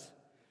anointed us.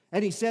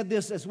 And he said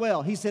this as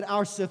well. He said,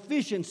 our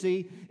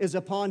sufficiency is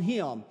upon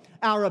Him.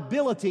 Our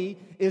ability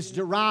is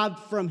derived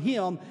from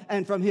Him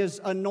and from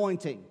His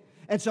anointing.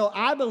 And so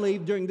I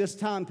believe during this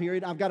time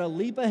period, I've got to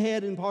leap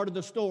ahead in part of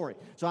the story.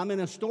 So I'm in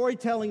a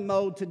storytelling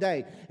mode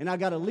today, and I've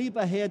got to leap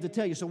ahead to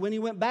tell you. So when he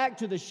went back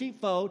to the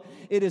sheepfold,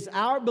 it is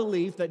our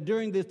belief that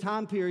during this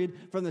time period,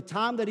 from the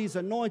time that he's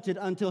anointed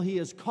until he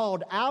is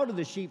called out of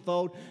the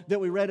sheepfold,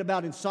 that we read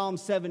about in Psalm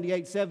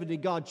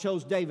 78:70, God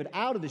chose David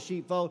out of the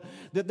sheepfold,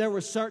 that there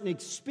were certain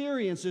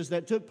experiences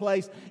that took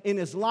place in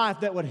his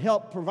life that would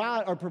help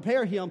provide or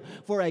prepare him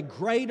for a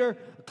greater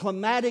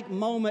climatic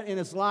moment in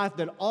his life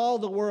that all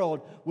the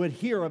world would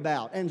hear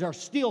about and are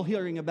still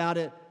hearing about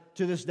it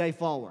to this day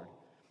forward.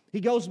 He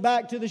goes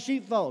back to the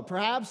sheepfold.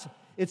 Perhaps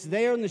it's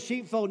there in the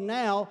sheepfold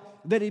now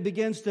that he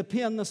begins to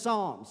pen the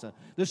Psalms.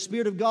 The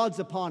Spirit of God's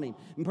upon him.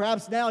 And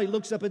perhaps now he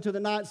looks up into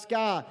the night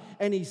sky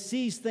and he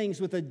sees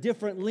things with a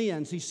different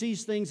lens. He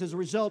sees things as a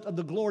result of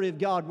the glory of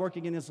God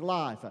working in his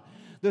life.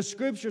 The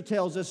Scripture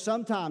tells us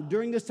sometime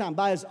during this time,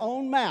 by his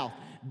own mouth,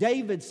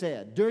 David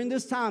said, during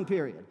this time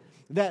period,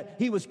 that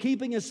he was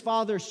keeping his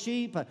father's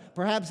sheep.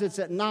 Perhaps it's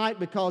at night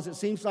because it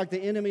seems like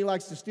the enemy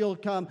likes to still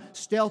come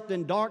stealth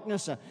in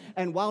darkness.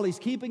 And while he's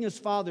keeping his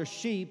father's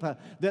sheep,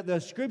 that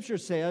the Scripture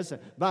says,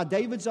 by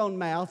David's own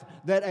mouth,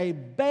 that a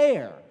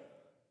bear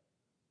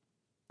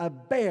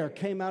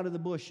came out of the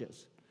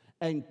bushes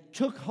and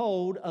took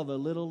hold of a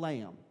little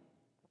lamb.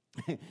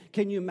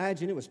 Can you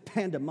imagine? It was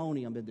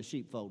pandemonium in the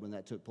sheepfold when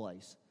that took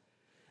place.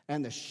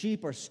 And the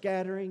sheep are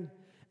scattering,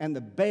 and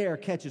the bear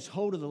catches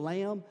hold of the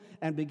lamb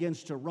and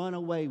begins to run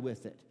away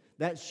with it.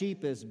 That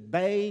sheep is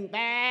baying,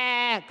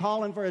 bah,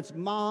 calling for its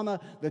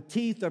mama. The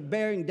teeth are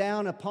bearing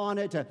down upon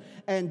it.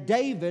 And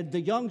David, the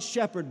young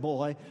shepherd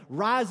boy,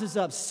 rises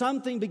up.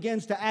 Something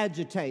begins to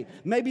agitate.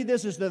 Maybe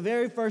this is the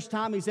very first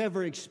time he's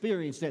ever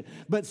experienced it.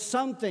 But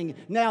something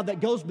now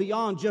that goes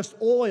beyond just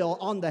oil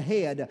on the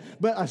head.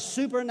 But a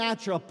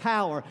supernatural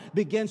power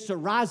begins to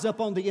rise up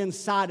on the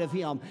inside of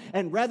him.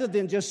 And rather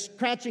than just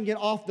scratching it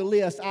off the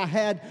list, I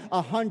had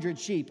 100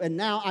 sheep. And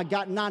now I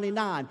got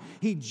 99.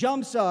 He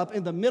jumps up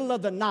in the middle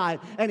of the night.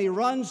 And he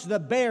runs the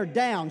bear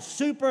down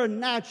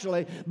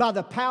supernaturally by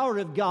the power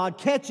of God,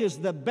 catches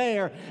the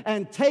bear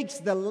and takes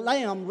the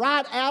lamb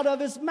right out of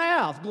his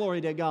mouth.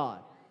 Glory to God.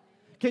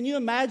 Can you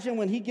imagine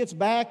when he gets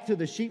back to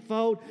the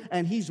sheepfold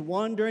and he's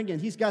wondering and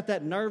he's got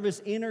that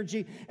nervous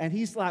energy and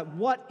he's like,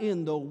 what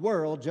in the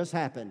world just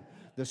happened?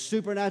 The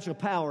supernatural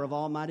power of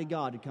Almighty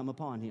God had come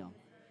upon him.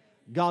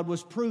 God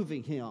was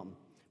proving him,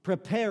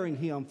 preparing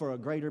him for a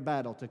greater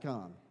battle to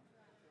come.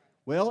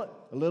 Well,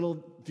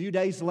 a few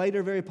days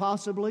later, very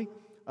possibly,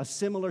 a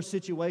similar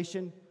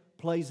situation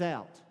plays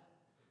out.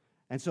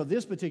 And so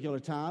this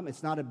particular time,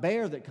 it's not a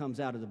bear that comes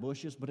out of the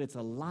bushes, but it's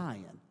a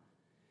lion.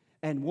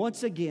 And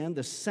once again,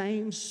 the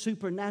same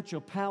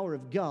supernatural power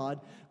of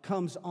God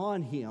comes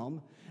on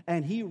him,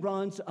 and he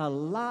runs a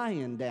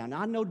lion down.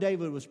 I know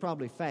David was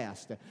probably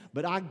fast,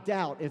 but I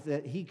doubt if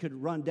that he could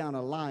run down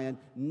a lion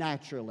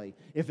naturally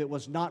if it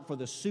was not for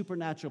the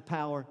supernatural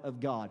power of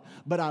God.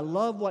 But I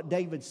love what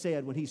David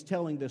said when he's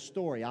telling this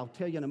story. I'll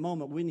tell you in a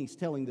moment when he's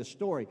telling this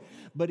story.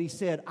 But he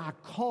said, I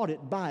caught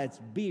it by its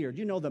beard.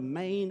 You know the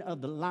mane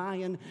of the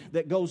lion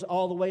that goes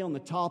all the way on the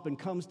top and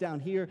comes down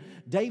here?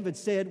 David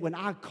said, when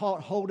I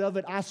caught hold of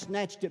it, I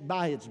snatched it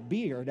by its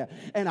beard,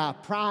 and I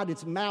pried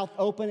its mouth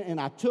open, and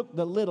I took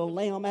the little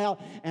lamb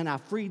out, and I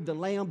freed the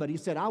lamb. But he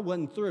said, I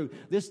wasn't through.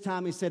 This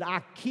time he said,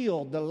 I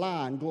killed the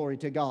lion, glory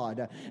to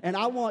God. And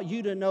I want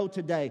you to know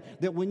today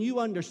that when you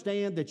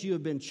understand that you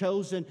have been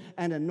chosen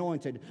and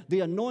anointed, the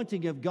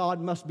anointing of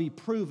God must be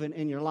proven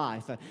in your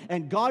life.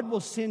 And God will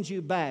send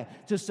you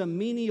back to some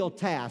menial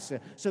tasks,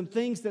 some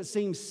things that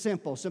seem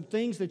simple, some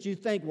things that you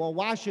think, well,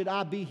 why should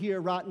I be here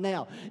right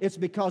now? It's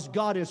because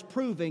God is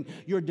proving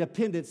your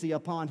dependency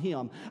upon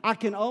Him. I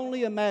can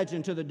only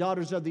imagine to the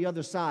daughters of the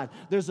other side,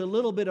 there's a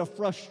little bit of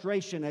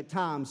frustration at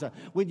times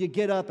when you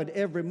get up and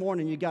every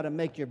morning you got to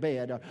make your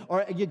bed,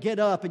 or you get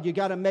up and you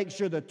got to make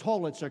sure the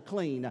toilets are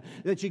clean,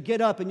 that you get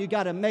up and you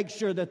got to make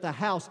sure that the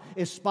house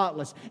is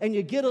spotless, and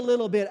you get a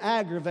little bit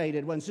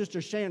aggravated when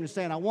Sister Sharon is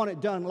saying, I want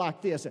it done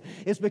like this.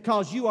 It's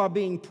because you are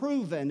being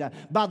proven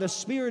by the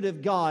Spirit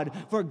of God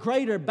for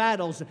greater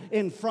battles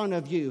in front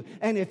of you.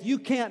 And if you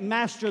can't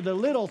master the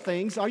little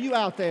things, are you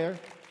out there?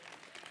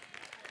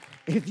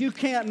 If you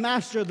can't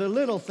master the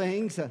little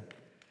things,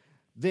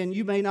 then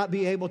you may not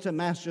be able to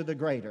master the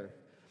greater.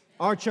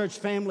 Our church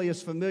family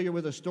is familiar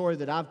with a story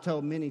that I've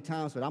told many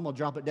times, but I'm going to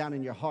drop it down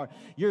in your heart.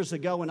 Years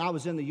ago, when I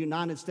was in the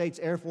United States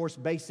Air Force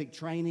basic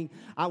training,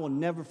 I will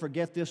never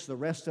forget this the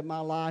rest of my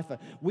life.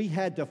 We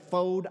had to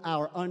fold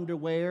our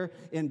underwear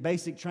in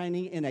basic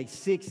training in a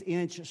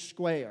 6-inch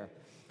square.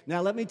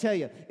 Now, let me tell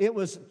you, it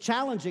was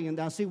challenging. And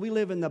now, see, we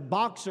live in the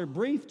boxer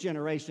brief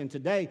generation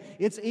today.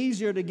 It's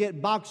easier to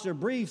get boxer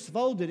briefs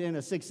folded in a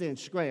 6-inch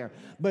square.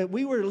 But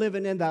we were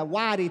living in the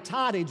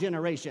whitey-tighty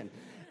generation.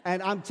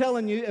 And I'm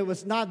telling you, it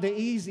was not the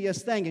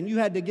easiest thing. And you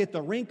had to get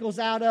the wrinkles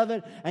out of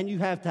it, and you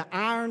have to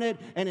iron it,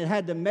 and it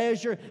had to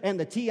measure. And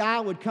the TI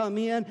would come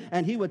in,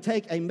 and he would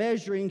take a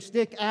measuring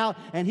stick out,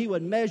 and he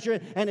would measure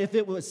it. And if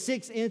it was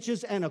 6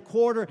 inches and a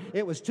quarter,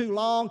 it was too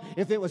long.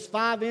 If it was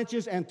 5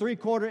 inches and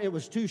 3/4, it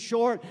was too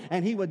short.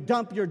 And he would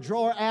dump your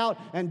drawer out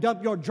and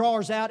dump your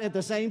drawers out at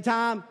the same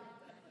time.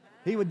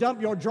 He would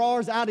dump your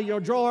drawers out of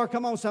your drawer,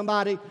 come on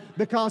somebody,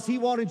 because he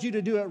wanted you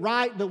to do it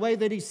right the way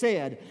that he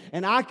said.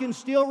 And I can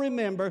still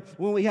remember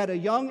when we had a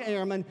young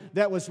airman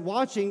that was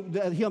watching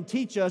him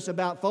teach us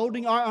about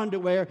folding our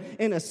underwear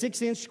in a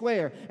 6-inch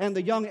square. And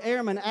the young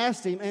airman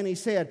asked him, and he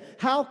said,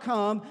 how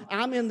come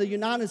I'm in the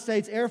United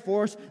States Air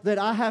Force that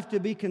I have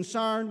to be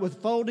concerned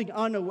with folding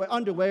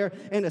underwear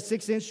in a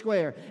 6-inch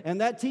square?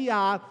 And that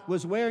TI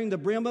was wearing the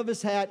brim of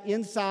his hat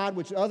inside,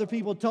 which other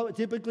people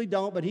typically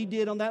don't, but he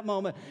did on that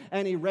moment.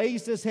 And he raised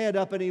his head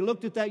up and he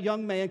looked at that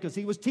young man because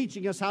he was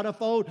teaching us how to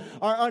fold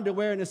our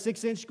underwear in a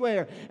 6-inch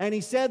square. And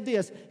he said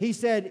this, he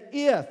said,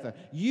 if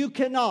you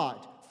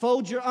cannot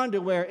fold your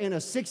underwear in a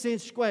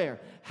 6-inch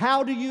square,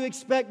 how do you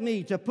expect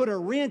me to put a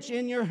wrench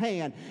in your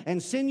hand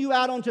and send you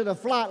out onto the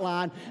flight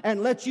line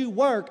and let you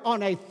work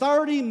on a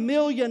 $30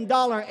 million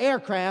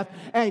aircraft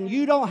and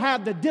you don't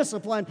have the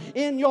discipline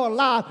in your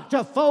life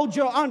to fold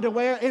your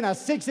underwear in a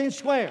 6-inch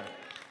square?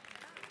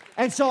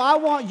 And so I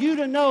want you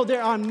to know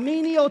there are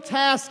menial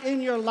tasks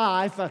in your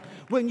life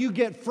when you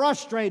get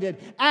frustrated,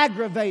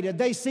 aggravated,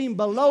 they seem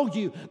below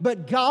you.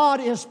 But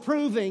God is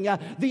proving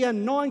the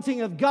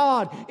anointing of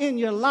God in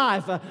your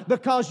life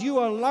because you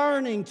are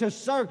learning to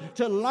serve,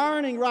 to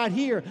learning right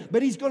here.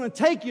 But He's going to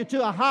take you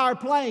to a higher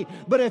plane.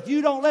 But if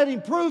you don't let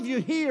Him prove you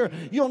here,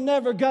 you'll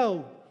never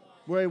go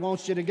where He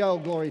wants you to go.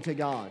 Glory to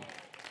God.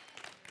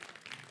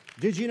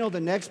 Did you know the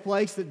next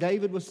place that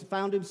David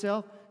found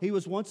himself? He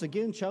was once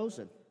again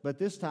chosen, but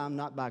this time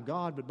not by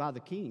God, but by the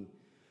king.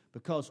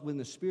 Because when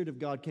the Spirit of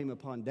God came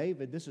upon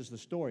David, this is the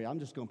story. I'm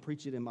just going to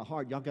preach it in my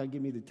heart. Y'all got to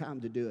give me the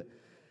time to do it.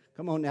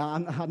 Come on now,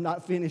 I'm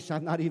not finished.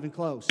 I'm not even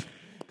close.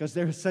 Because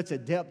there is such a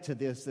depth to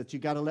this that you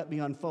got to let me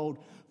unfold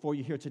for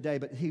you here today.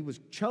 But he was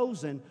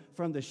chosen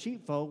from the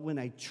sheepfold when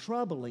a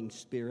troubling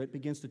spirit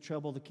begins to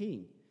trouble the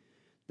king.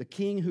 The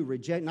king who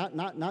rejected,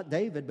 not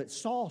David, but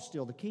Saul,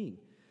 still the king.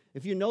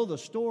 If you know the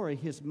story,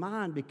 his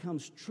mind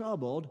becomes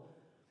troubled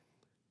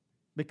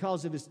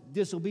because of his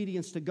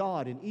disobedience to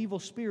God, and evil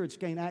spirits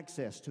gain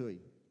access to him.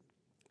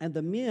 And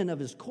the men of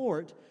his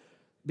court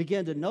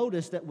began to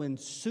notice that when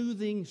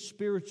soothing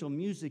spiritual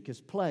music is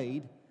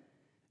played,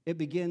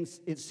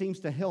 it seems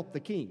to help the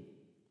king.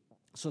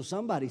 So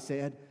somebody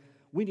said,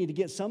 we need to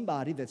get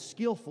somebody that's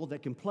skillful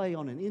that can play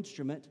on an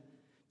instrument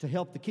to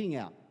help the king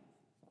out.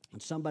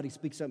 And somebody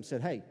speaks up and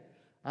said, hey,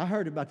 I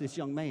heard about this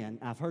young man.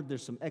 I've heard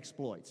there's some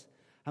exploits.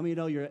 How many of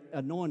you know your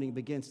anointing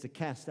begins to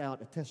cast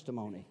out a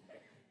testimony?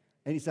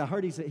 And he said, I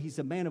heard he's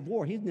a man of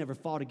war. He'd never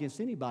fought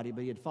against anybody,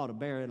 but he had fought a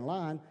bear and a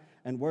lion,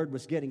 and word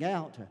was getting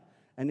out.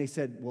 And they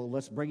said, well,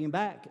 let's bring him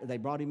back. They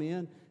brought him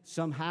in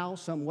somehow,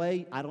 some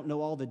way. I don't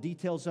know all the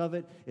details of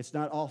it. It's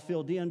not all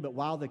filled in. But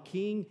while the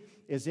king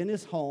is in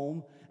his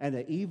home and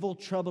the evil,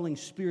 troubling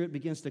spirit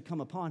begins to come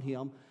upon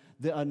him,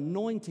 the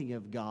anointing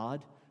of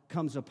God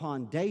comes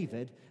upon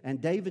David,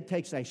 and David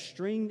takes a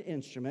stringed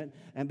instrument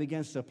and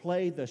begins to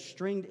play the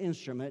stringed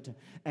instrument,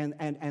 and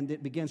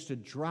it begins to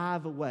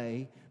drive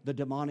away the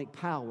demonic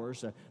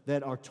powers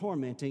that are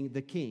tormenting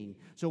the king.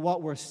 So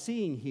what we're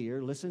seeing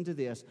here, listen to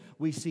this,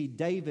 we see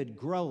David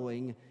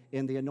growing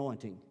in the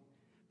anointing.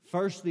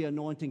 First, the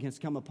anointing has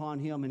come upon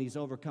him, and he's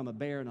overcome a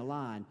bear and a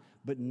lion,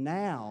 but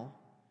now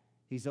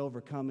he's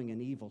overcoming an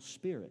evil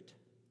spirit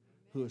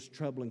who is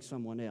troubling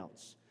someone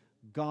else.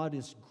 God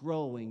is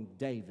growing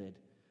David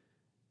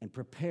and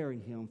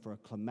preparing him for a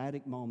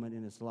climatic moment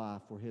in his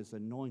life where his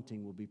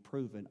anointing will be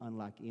proven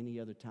unlike any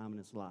other time in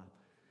his life.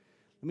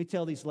 Let me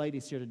tell these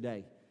ladies here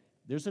today,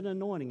 there's an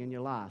anointing in your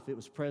life. It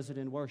was present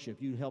in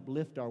worship. You helped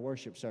lift our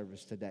worship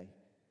service today.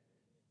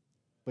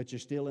 But you're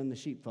still in the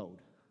sheepfold.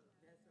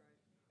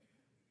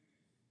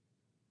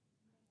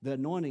 The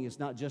anointing is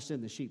not just in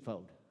the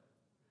sheepfold.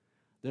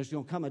 There's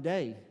going to come a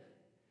day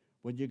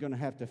when you're going to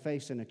have to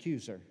face an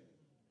accuser.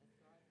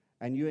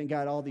 And you ain't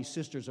got all these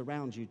sisters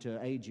around you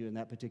to aid you in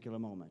that particular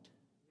moment.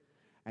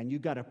 And you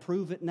got to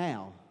prove it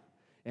now.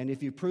 And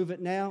if you prove it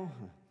now,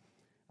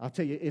 I'll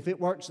tell you, if it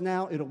works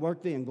now, it'll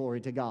work then, glory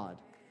to God.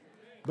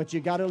 But you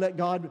got to let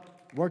God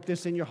work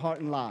this in your heart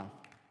and life.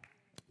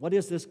 What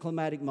is this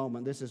climatic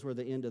moment? This is where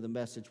the end of the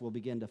message will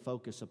begin to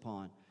focus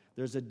upon.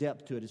 There's a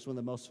depth to it. It's one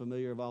of the most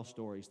familiar of all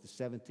stories. The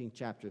 17th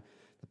chapter,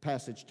 the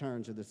passage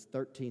turns to the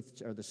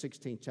 13th or the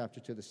 16th chapter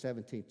to the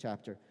 17th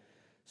chapter.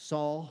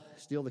 Saul,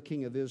 still the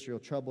king of Israel,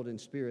 troubled in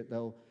spirit,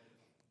 though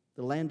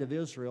the land of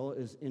Israel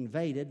is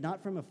invaded,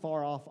 not from a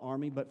far-off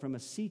army, but from a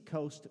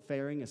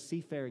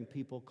seafaring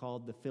people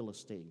called the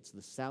Philistines,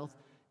 the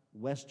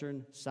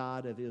southwestern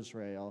side of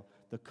Israel.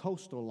 The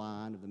coastal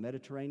line of the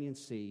Mediterranean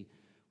Sea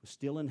was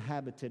still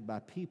inhabited by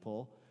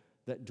people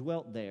that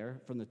dwelt there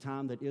from the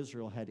time that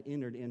Israel had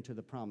entered into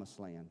the promised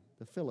land,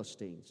 the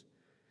Philistines.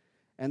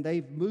 And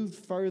they've moved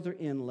further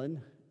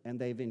inland, and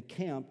they've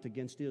encamped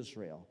against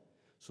Israel.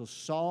 So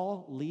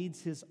Saul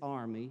leads his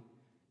army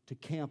to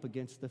camp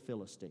against the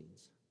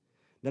Philistines.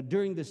 Now,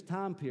 during this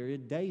time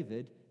period,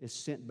 David is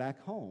sent back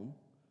home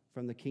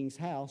from the king's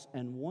house,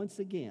 and once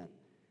again,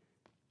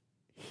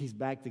 he's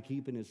back to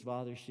keeping his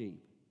father's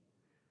sheep.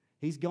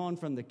 He's gone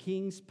from the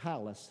king's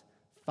palace,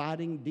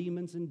 fighting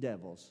demons and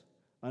devils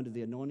under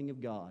the anointing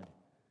of God,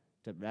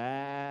 to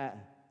bah,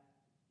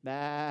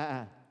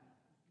 bah,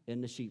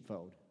 in the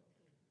sheepfold.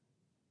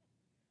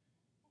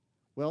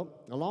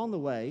 Well, along the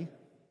way,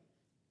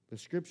 the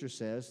scripture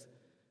says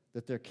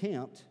that they're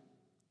camped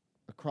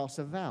across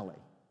a valley.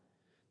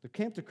 They're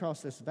camped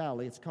across this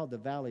valley. It's called the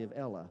Valley of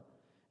Elah.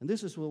 And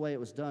this is the way it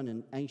was done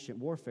in ancient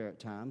warfare at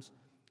times.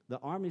 The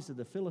armies of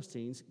the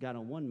Philistines got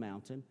on one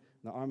mountain,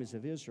 and the armies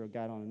of Israel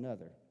got on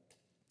another.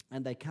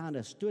 And they kind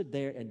of stood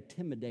there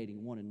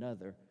intimidating one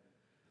another.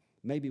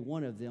 Maybe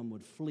one of them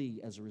would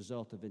flee as a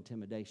result of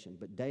intimidation.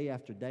 But day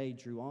after day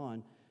drew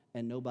on,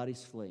 and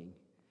nobody's fleeing.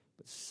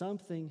 But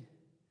something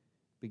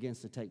begins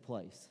to take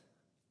place.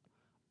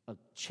 A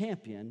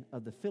champion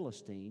of the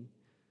Philistine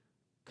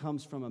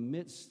comes from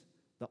amidst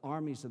the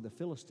armies of the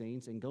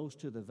Philistines and goes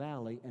to the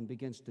valley and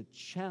begins to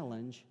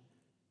challenge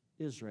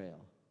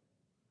Israel.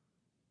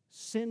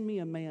 Send me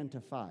a man to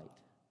fight.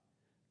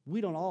 We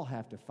don't all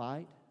have to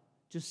fight.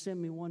 Just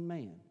send me one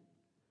man.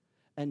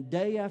 And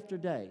day after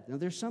day, now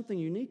there's something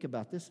unique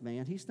about this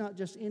man. He's not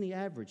just any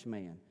average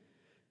man.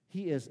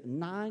 He is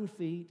 9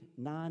 feet,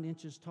 9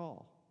 inches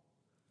tall.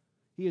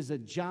 He is a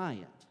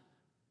giant.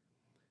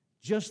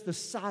 Just the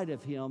sight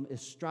of him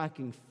is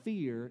striking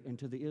fear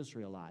into the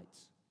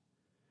Israelites.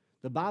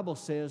 The Bible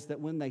says that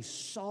when they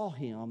saw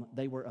him,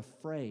 they were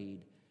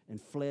afraid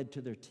and fled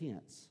to their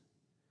tents.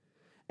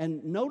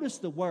 And notice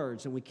the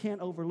words, and we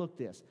can't overlook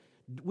this.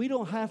 We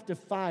don't have to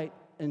fight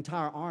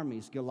entire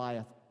armies,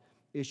 Goliath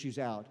issues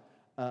out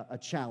a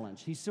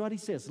challenge. What he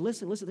says,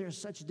 listen, there is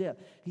such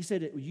depth. He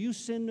said, you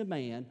send a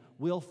man,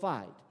 we'll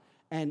fight.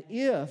 And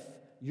if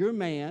your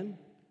man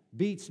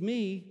beats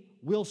me,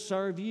 we'll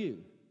serve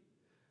you.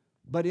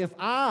 But if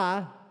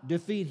I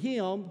defeat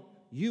him,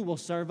 you will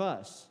serve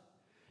us.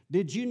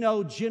 Did you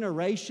know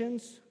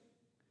generations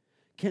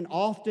can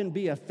often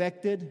be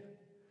affected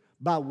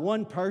by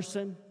one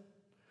person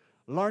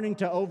learning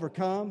to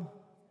overcome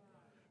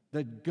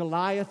the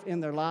Goliath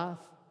in their life?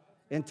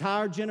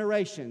 Entire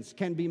generations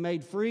can be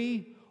made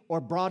free or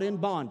brought in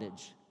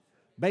bondage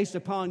based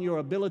upon your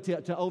ability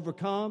to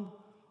overcome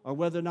or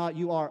whether or not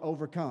you are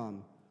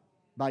overcome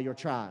by your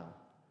trial.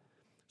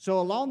 So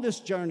along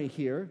this journey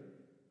here,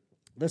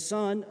 the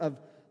son of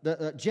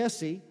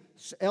Jesse's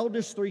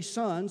eldest 3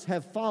 sons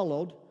have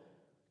followed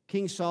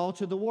King Saul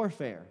to the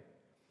warfare.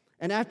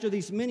 And after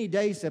these many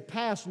days have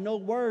passed, no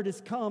word has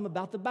come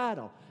about the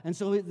battle. And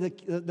so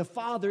the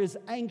father is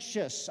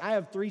anxious. I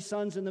have 3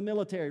 sons in the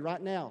military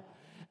right now.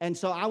 And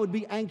so I would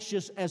be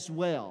anxious as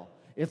well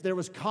if there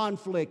was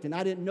conflict and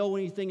I didn't know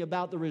anything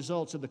about the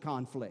results of the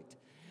conflict.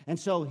 And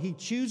so he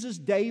chooses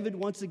David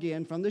once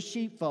again from the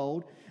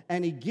sheepfold,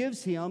 and he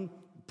gives him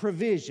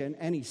provision,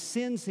 and he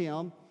sends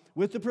him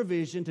with the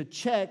provision to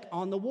check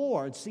on the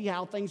war and see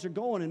how things are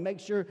going and make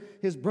sure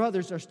his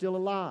brothers are still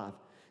alive.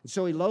 And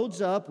so he loads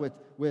up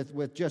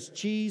with just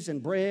cheese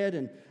and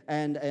bread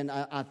and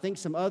I think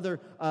some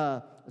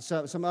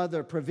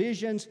other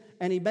provisions,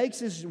 and he makes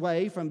his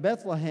way from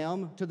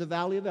Bethlehem to the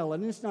Valley of Elah.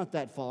 And it's not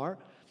that far.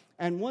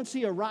 And once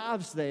he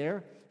arrives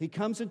there, he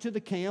comes into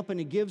the camp and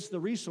he gives the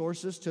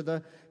resources to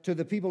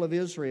the people of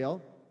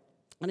Israel.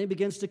 And he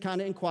begins to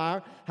kind of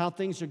inquire how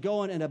things are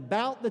going. And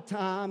about the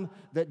time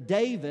that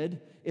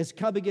David is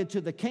coming into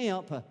the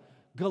camp,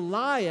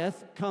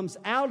 Goliath comes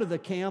out of the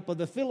camp of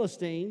the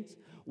Philistines,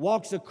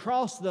 walks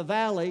across the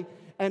valley,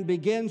 and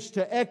begins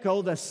to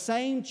echo the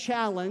same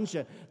challenge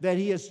that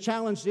he has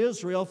challenged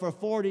Israel for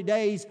 40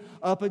 days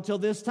up until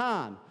this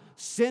time.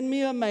 Send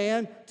me a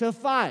man to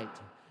fight.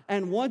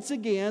 And once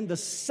again, the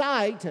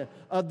sight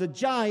of the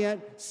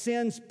giant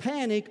sends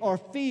panic or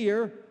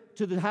fear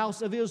to the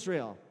house of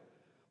Israel.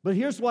 But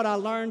here's what I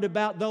learned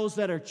about those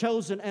that are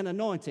chosen and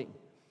anointed.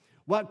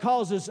 What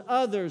causes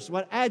others,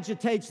 what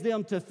agitates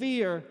them to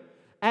fear,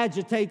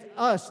 agitates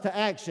us to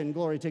action,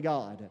 glory to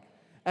God.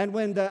 And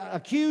when the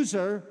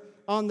accuser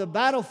on the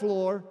battle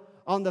floor,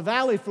 on the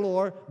valley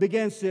floor,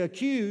 begins to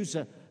accuse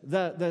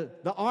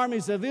the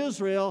armies of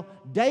Israel,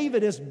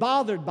 David is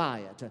bothered by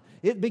it.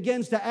 It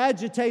begins to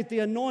agitate the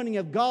anointing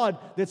of God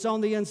that's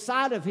on the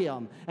inside of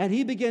him. And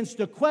he begins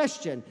to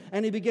question,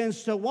 and he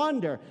begins to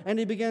wonder, and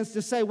he begins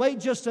to say, wait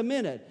just a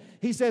minute.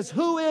 He says,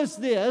 who is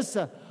this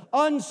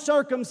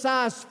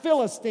uncircumcised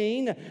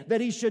Philistine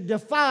that he should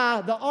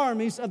defy the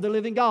armies of the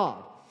living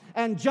God?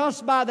 And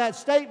just by that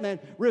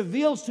statement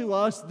reveals to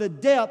us the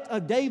depth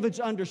of David's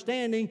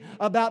understanding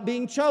about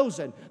being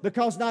chosen.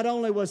 Because not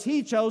only was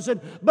he chosen,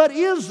 but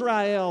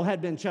Israel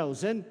had been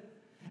chosen.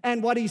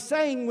 And what he's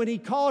saying when he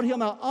called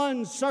him an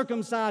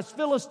uncircumcised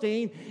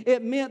Philistine,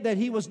 it meant that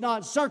he was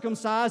not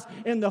circumcised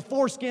in the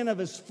foreskin of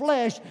his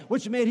flesh,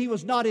 which meant he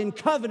was not in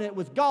covenant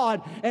with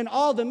God. And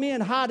all the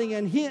men hiding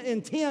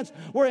in tents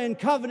were in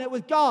covenant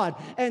with God.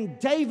 And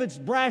David's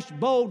brash,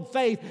 bold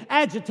faith,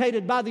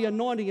 agitated by the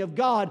anointing of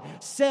God,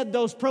 said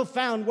those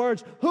profound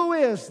words, who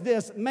is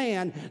this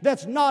man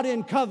that's not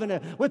in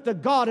covenant with the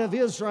God of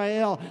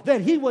Israel,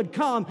 that he would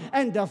come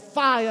and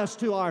defy us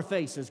to our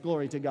faces?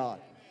 Glory to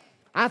God.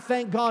 I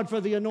thank God for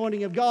the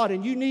anointing of God,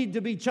 and you need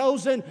to be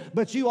chosen,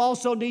 but you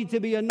also need to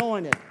be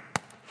anointed.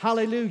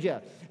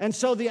 Hallelujah. And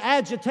so the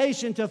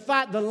agitation to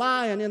fight the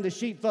lion in the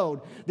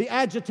sheepfold, the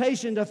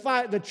agitation to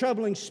fight the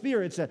troubling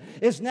spirits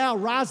is now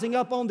rising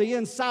up on the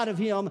inside of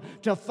him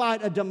to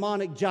fight a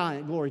demonic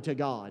giant. Glory to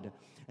God.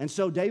 And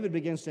so David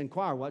begins to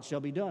inquire, what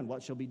shall be done?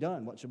 What shall be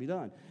done? What shall be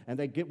done? And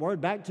they get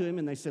word back to him,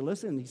 and they say,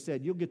 listen, he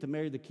said, you'll get to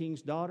marry the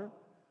king's daughter.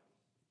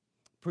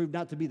 Proved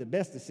not to be the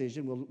best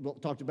decision. We'll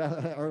talk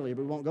about it earlier,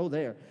 but we won't go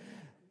there.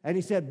 And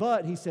he said,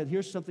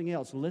 here's something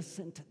else.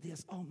 Listen to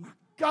this. Oh my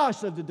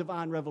gosh, of the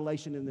divine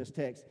revelation in this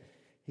text.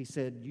 He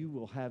said, you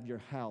will have your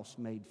house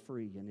made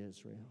free in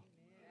Israel.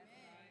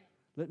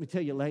 Let me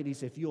tell you,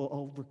 ladies, if you'll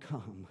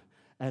overcome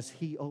as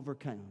he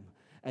overcame,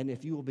 and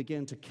if you will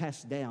begin to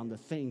cast down the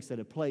things that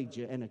have plagued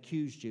you and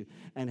accused you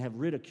and have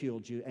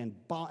ridiculed you and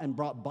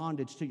brought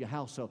bondage to your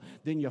household,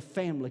 then your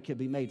family can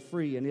be made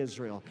free in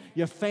Israel.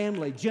 Your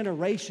family,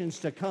 generations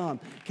to come,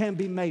 can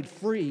be made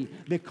free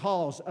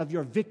because of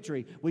your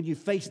victory when you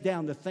face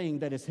down the thing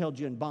that has held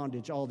you in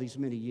bondage all these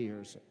many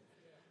years.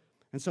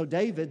 And so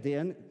David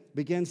then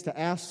begins to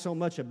ask so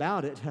much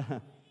about it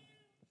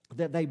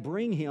that they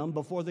bring him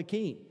before the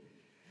king.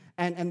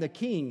 And the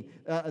king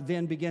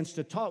then begins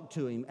to talk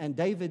to him, and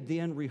David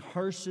then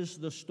rehearses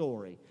the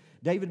story.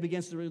 David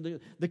begins to,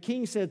 the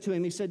king said to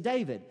him, he said,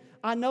 David,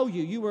 I know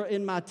you. You were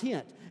in my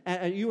tent,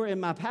 and you were in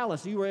my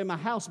palace. You were in my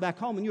house back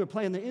home, and you were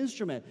playing the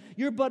instrument.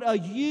 You're but a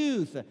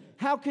youth.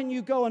 How can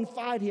you go and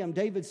fight him?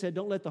 David said,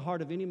 don't let the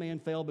heart of any man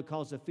fail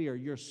because of fear.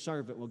 Your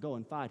servant will go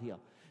and fight him.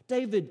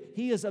 David,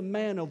 he is a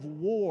man of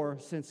war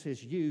since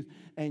his youth,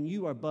 and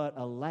you are but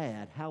a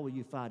lad. How will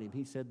you fight him?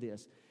 He said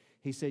this.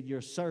 He said, your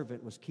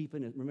servant was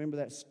keeping it. Remember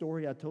that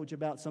story I told you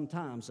about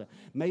sometimes?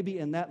 Maybe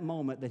in that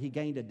moment that he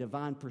gained a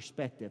divine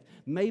perspective.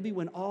 Maybe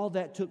when all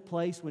that took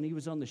place, when he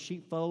was on the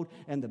sheepfold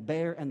and the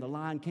bear and the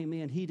lion came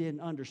in, he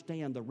didn't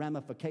understand the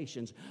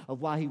ramifications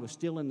of why he was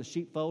still in the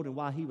sheepfold and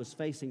why he was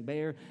facing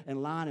bear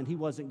and lion, and he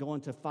wasn't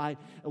going to fight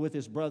with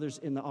his brothers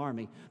in the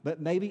army. But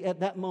maybe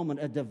at that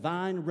moment, a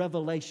divine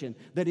revelation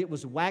that it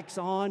was wax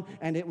on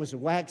and it was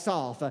wax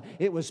off.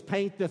 It was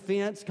paint the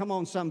fence. Come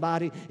on,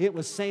 somebody. It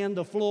was sand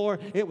the floor.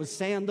 It was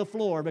sand the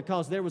floor,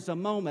 because there was a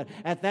moment,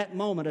 at that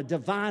moment, a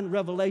divine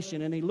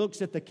revelation. And he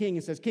looks at the king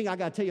and says, King, I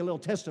got to tell you a little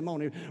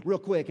testimony real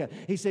quick.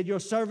 He said, your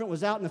servant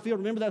was out in the field.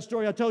 Remember that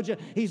story I told you?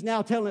 He's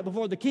now telling it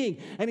before the king.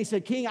 And he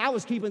said, King, I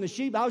was keeping the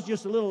sheep. I was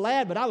just a little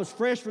lad, but I was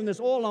fresh from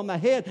this oil on my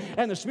head,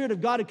 and the Spirit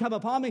of God had come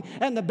upon me,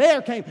 and the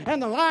bear came, and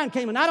the lion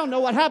came, and I don't know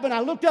what happened. I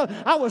looked up.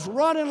 I was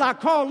running like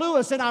Carl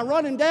Lewis, and I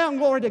running down,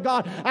 glory to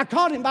God. I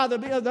caught him by the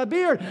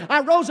beard.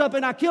 I rose up,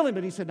 and I killed him.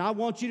 But he said, I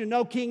want you to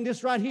know, King,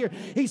 this right here.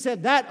 He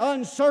said, that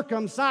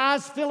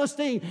uncircumcised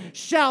Philistine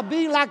shall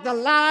be like the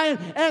lion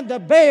and the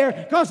bear,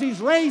 because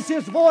he's raised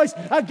his voice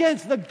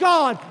against the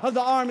God of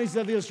the armies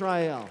of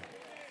Israel.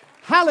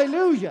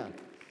 Hallelujah.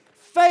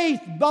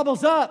 Faith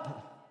bubbles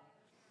up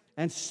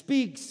and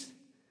speaks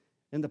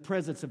in the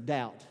presence of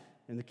doubt.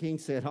 And the king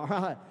said, all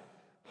right,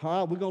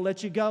 we're going to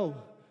let you go,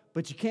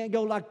 but you can't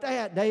go like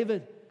that,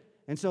 David.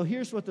 And so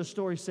here's what the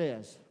story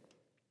says.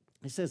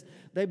 It says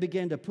they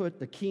began to put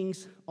the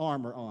king's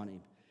armor on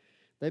him.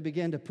 They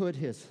began to put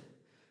his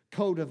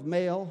coat of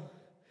mail.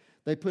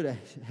 They put a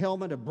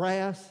helmet of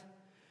brass.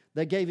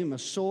 They gave him a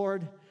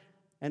sword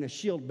and a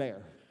shield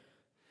bearer.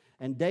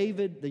 And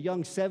David, the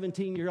young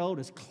 17-year-old,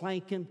 is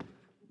clanking,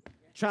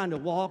 trying to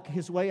walk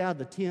his way out of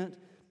the tent.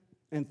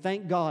 And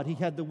thank God he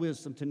had the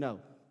wisdom to know.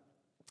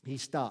 He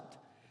stopped.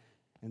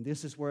 And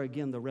this is where,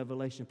 again, the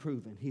revelation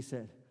proven. He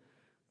said,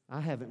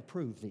 I haven't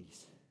proved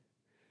these.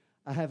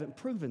 I haven't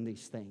proven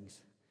these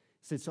things.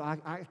 He said, so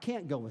I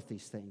can't go with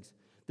these things.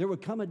 There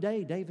would come a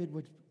day David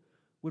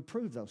would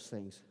prove those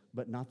things,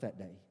 but not that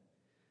day.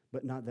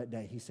 But not that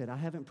day. He said, I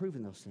haven't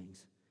proven those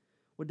things.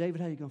 Well,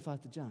 David, how are you going to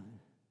fight the giant?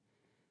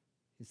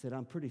 He said,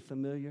 I'm pretty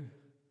familiar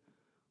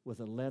with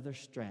a leather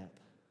strap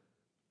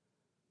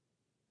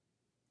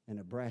and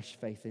a brash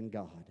faith in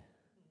God.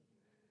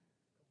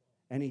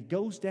 And he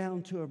goes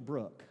down to a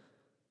brook,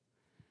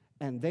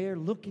 and there,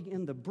 looking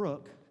in the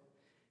brook,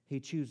 he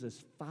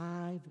chooses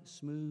 5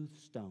 smooth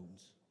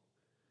stones.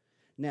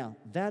 Now,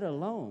 that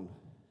alone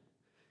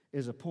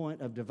is a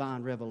point of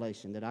divine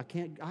revelation that I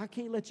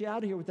can't let you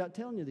out of here without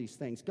telling you these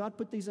things. God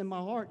put these in my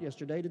heart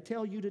yesterday to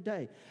tell you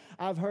today.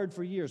 I've heard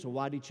for years, well,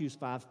 why did he choose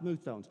 5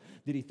 smooth stones?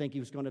 Did he think he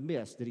was going to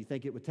miss? Did he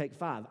think it would take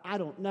 5? I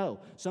don't know.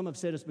 Some have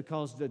said it's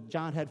because the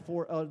giant had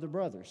 4 other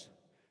brothers.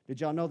 Did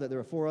y'all know that there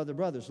were 4 other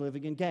brothers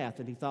living in Gath?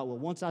 And he thought, well,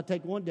 once I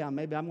take one down,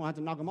 maybe I'm going to have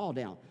to knock them all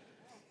down.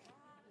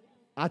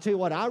 I tell you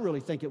what I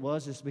really think it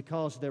was, is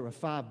because there were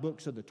 5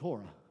 books of the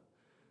Torah.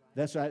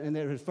 That's right, and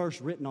it was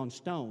first written on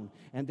stone,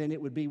 and then it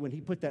would be, when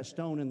he put that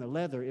stone in the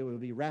leather, it would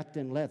be wrapped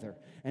in leather,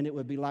 and it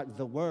would be like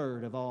the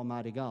Word of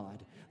Almighty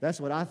God. That's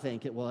what I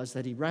think it was,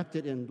 that he wrapped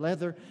it in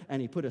leather,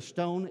 and he put a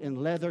stone in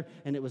leather,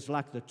 and it was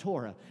like the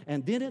Torah.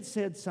 And then it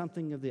said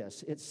something of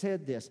this. It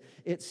said this.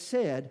 It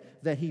said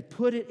that he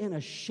put it in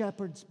a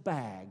shepherd's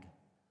bag.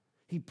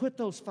 He put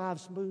those 5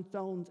 smooth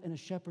stones in a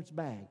shepherd's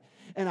bag.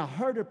 And I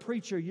heard a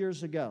preacher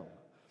years ago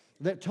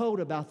that told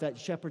about that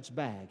shepherd's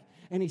bag.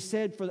 And he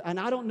said, and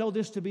I don't know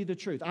this to be the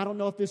truth. I don't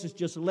know if this is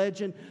just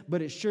legend,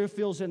 but it sure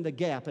fills in the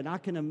gap. And I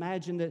can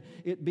imagine that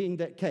it being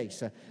that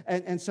case.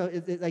 So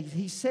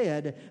he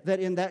said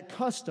that in that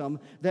custom,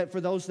 that for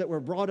those that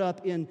were brought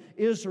up in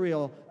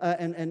Israel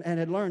and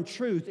had learned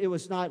truth, it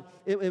was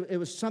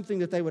something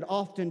that they would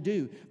often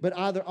do. But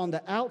either on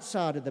the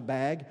outside of the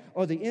bag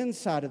or the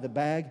inside of the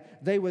bag,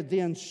 they would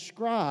then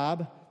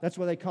scribe. That's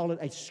why they call it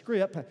a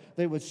script.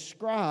 They would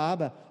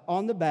scribe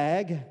on the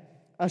bag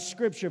a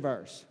scripture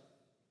verse.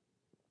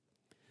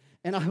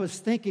 And I was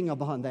thinking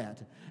upon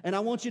that. And I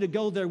want you to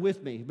go there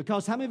with me.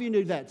 Because how many of you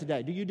knew that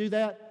today? Do you do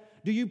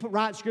that? Do you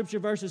write scripture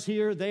verses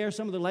here, there?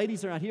 Some of the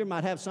ladies around here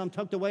might have some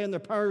tucked away in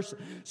their purse.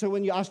 So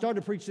when I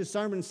started to preach this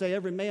sermon and say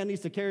every man needs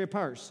to carry a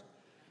purse.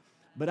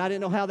 But I didn't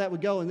know how that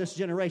would go in this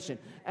generation.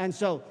 And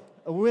so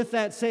with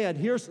that said,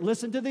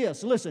 listen to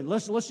this. Listen,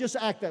 let's just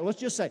act that. Let's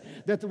just say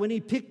that when he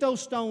picked those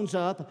stones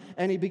up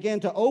and he began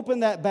to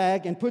open that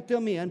bag and put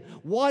them in,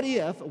 what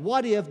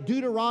if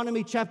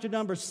Deuteronomy chapter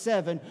number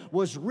 7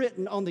 was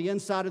written on the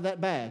inside of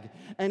that bag?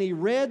 And he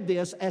read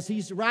this as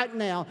he's right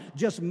now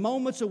just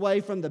moments away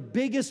from the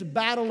biggest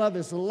battle of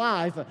his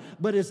life,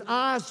 but his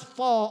eyes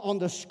fall on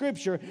the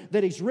scripture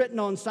that he's written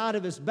on side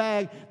of his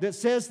bag that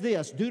says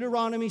this,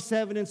 Deuteronomy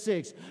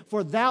 7:6,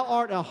 "For thou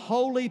art a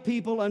holy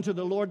people unto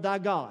the Lord thy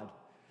God.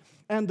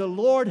 And the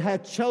Lord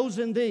hath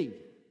chosen thee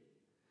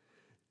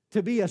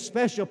to be a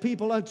special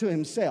people unto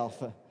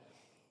himself."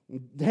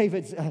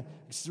 David's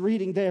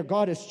reading there,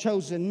 God has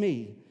chosen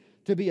me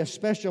to be a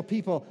special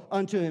people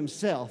unto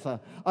himself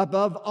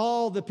above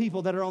all the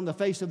people that are on the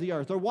face of the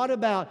earth. Or what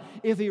about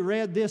if he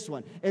read this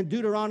one in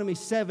Deuteronomy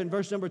 7,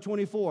 verse number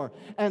 24,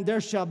 "And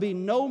there shall be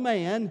no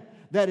man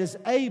that is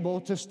able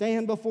to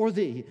stand before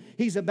thee."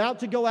 He's about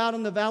to go out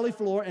on the valley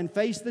floor and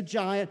face the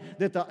giant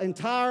that the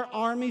entire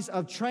armies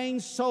of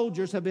trained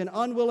soldiers have been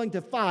unwilling to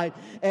fight.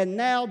 And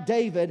now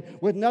David,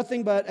 with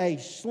nothing but a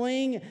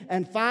sling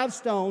and 5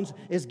 stones,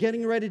 is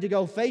getting ready to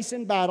go face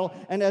in battle.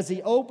 And as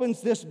he opens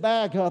this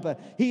bag up,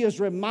 he is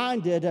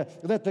reminded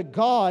that the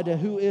God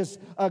who is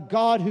a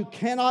God who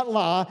cannot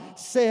lie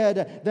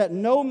said that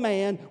no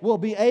man will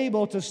be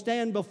able to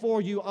stand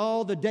before you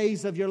all the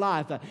days of your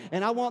life.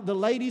 And I want the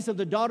ladies of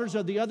the daughters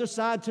of the other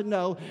side to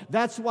know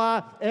that's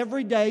why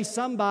every day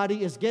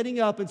somebody is getting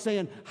up and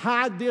saying,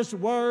 hide this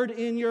word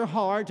in your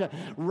heart,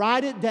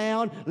 write it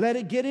down, let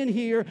it get in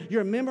here.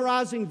 You're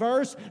memorizing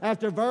verse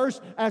after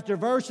verse after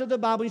verse of the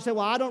Bible. You say,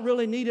 well, I don't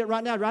really need it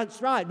right now.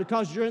 That's right,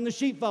 because you're in the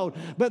sheepfold.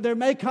 But there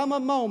may come a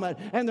moment,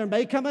 and there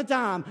may come a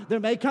time, there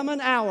may come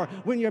an hour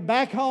when you're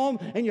back home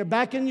and you're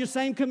back in your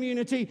same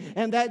community,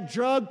 and that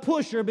drug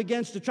pusher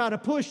begins to try to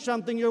push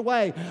something your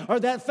way, or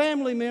that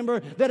family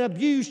member that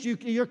abused you,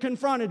 you're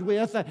confronted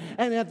with.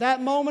 And at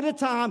that moment of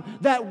time,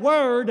 that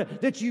word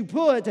that you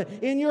put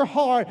in your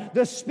heart,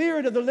 the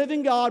Spirit of the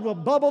living God will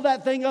bubble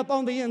that thing up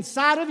on the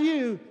inside of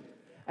you,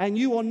 and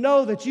you will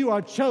know that you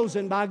are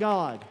chosen by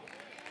God.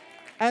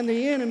 And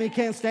the enemy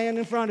can't stand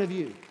in front of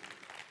you.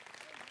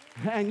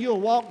 And you'll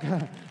walk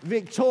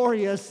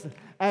victorious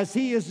as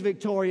he is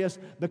victorious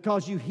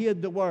because you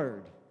hid the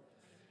word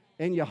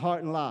in your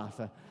heart and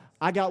life.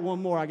 I got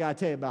one more I got to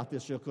tell you about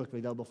this real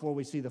quickly, though, before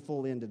we see the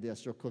full end of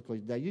this real quickly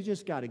today. You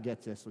just got to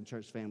get this one,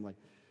 church family.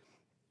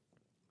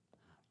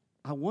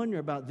 I wonder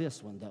about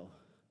this one, though.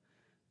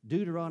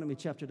 Deuteronomy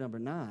chapter number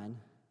 9,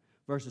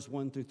 verses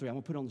 1 through 3. I'm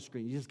going to put it on the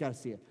screen. You just got to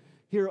see it.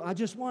 Here, I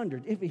just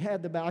wondered if he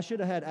had the bag. I should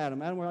have had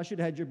Adam. Adam, I should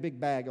have had your big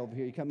bag over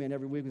here. You come in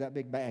every week with that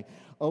big bag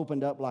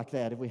opened up like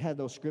that. If we had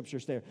those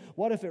scriptures there.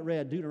 What if it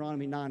read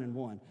Deuteronomy 9 and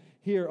 1?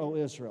 Hear, O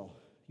Israel,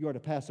 you are to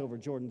pass over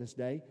Jordan this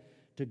day,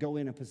 to go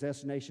in and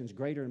possess nations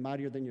greater and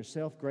mightier than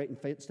yourself, great and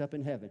fixed up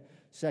in heaven.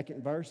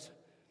 Second verse,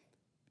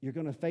 you're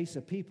going to face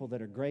a people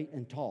that are great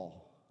and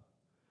tall.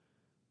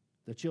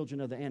 The children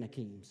of the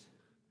Anakims,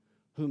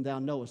 whom thou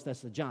knowest,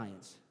 that's the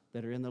giants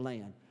that are in the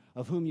land,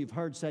 of whom you've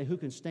heard say, who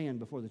can stand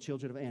before the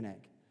children of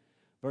Anak?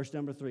 Verse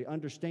number 3,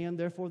 understand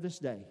therefore this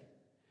day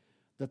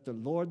that the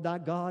Lord thy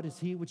God is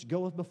he which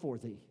goeth before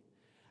thee.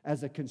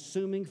 As a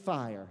consuming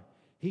fire,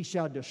 he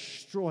shall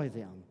destroy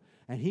them,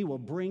 and he will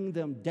bring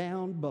them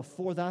down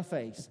before thy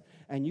face,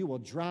 and you will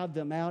drive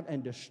them out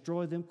and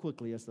destroy them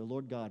quickly, as the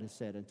Lord God has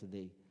said unto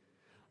thee.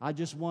 I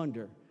just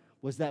wonder,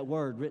 was that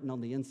word written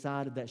on the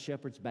inside of that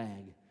shepherd's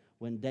bag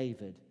when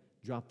David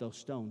dropped those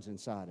stones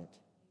inside it?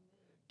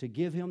 To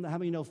give him, how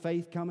many know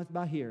faith cometh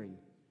by hearing,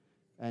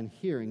 and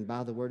hearing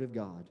by the word of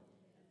God?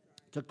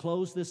 To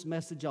close this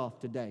message off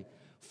today,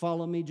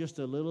 follow me just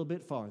a little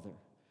bit farther.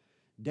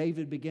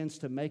 David begins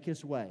to make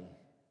his way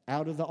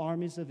out of the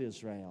armies of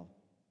Israel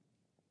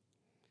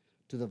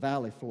to the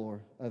valley floor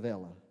of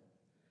Elah,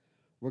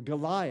 where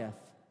Goliath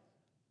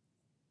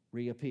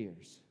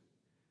reappears.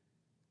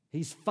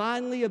 He's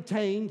finally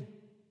obtained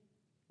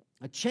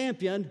a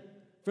champion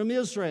from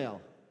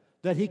Israel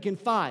that he can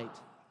fight.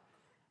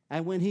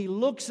 And when he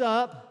looks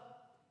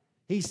up,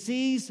 he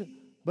sees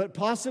but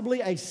possibly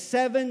a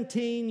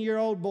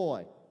 17-year-old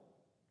boy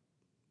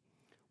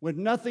with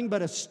nothing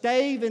but a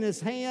stave in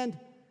his hand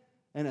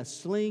and a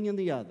sling in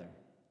the other.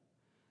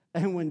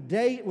 And when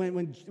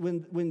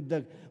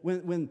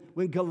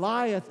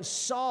Goliath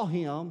saw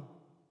him,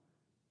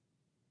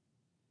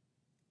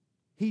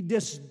 he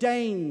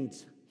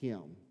disdained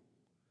him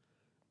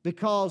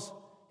because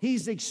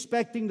he's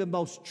expecting the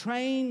most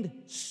trained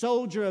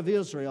soldier of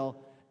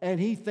Israel, and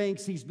he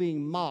thinks he's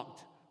being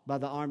mocked by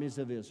the armies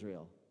of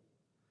Israel.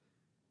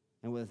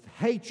 And with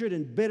hatred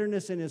and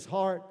bitterness in his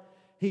heart,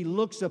 he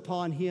looks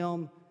upon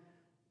him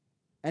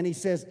and he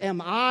says,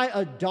 am I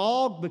a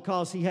dog,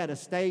 because he had a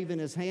stave in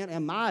his hand?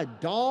 Am I a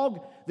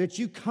dog that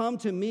you come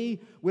to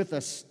me with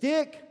a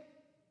stick?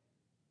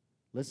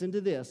 Listen to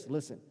this,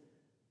 listen.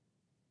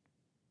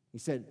 He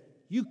said,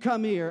 you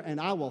come here and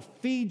I will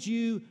feed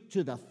you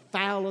to the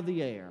fowl of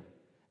the air.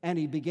 And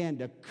he began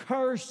to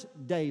curse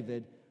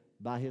David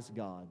by his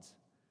gods.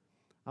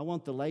 I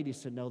want the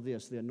ladies to know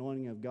this, the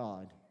anointing of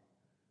God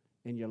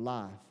in your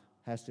life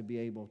has to be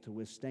able to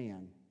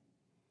withstand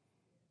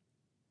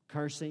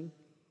cursing,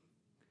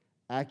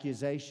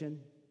 accusation,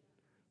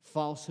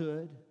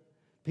 falsehood,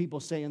 people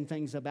saying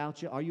things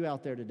about you. Are you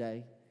out there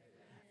today?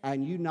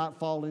 And you not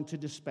fall into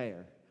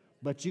despair.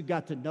 But you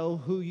got to know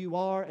who you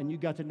are, and you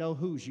got to know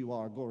whose you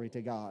are. Glory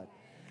to God.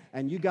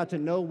 And you got to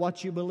know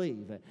what you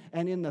believe.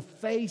 And in the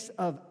face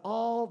of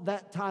all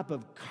that type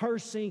of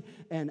cursing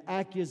and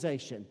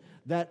accusation,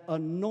 that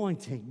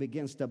anointing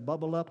begins to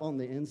bubble up on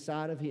the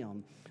inside of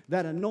him.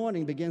 That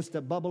anointing begins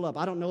to bubble up.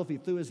 I don't know if he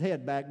threw his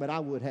head back, but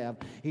I would have.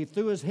 He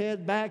threw his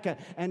head back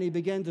and he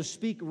began to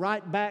speak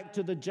right back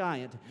to the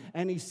giant.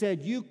 And he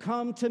said, you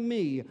come to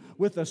me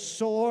with a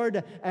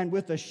sword and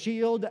with a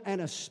shield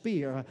and a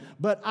spear,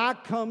 but I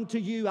come to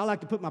you. I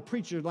like to put my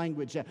preacher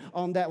language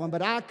on that one,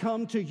 but I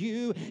come to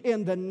you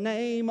in the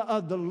name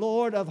of the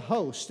Lord of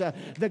hosts,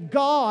 the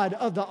God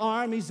of the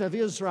armies of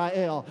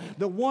Israel,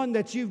 the one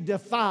that you've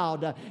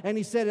defiled. And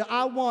he said,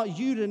 I want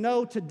you to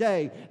know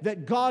today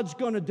that God's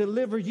going to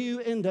deliver you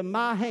into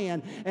my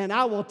hand, and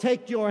I will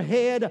take your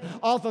head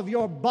off of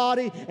your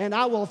body, and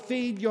I will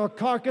feed your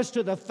carcass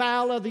to the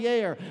fowl of the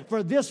air.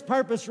 For this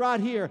purpose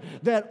right here,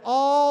 that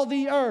all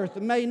the earth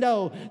may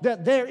know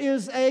that there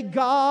is a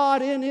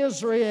God in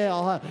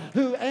Israel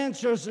who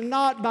answers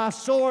not by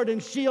sword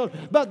and shield,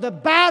 but the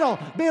battle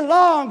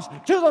belongs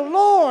to the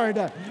Lord,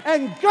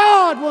 and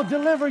God will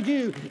deliver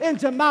you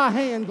into my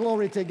hand.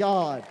 Glory to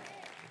God.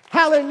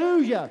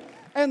 Hallelujah.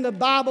 And the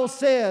Bible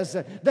says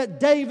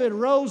that David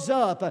rose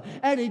up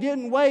and he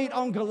didn't wait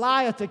on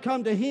Goliath to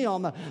come to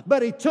him,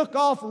 but he took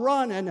off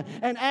running.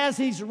 And as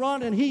he's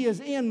running, he is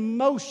in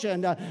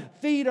motion.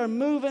 Feet are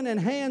moving and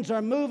hands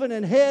are moving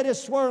and head is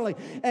swirling.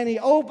 And he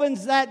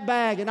opens that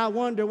bag. And I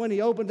wonder, when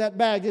he opened that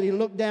bag, did he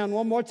look down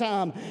one more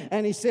time?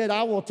 And he said,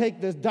 I will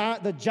take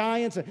the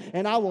giants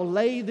and I will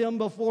lay them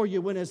before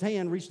you. When his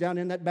hand reached down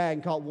in that bag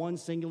and caught one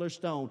singular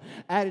stone,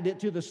 added it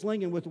to the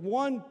sling, and with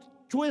one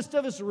twist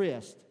of his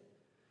wrist,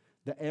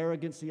 the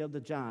arrogancy of the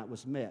giant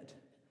was met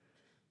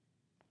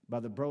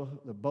by the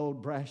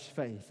bold, brash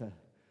faith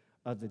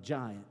of the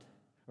giant,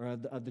 or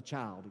of the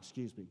child,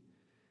 excuse me.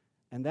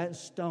 And that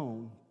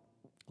stone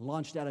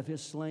launched out of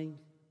his sling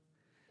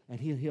and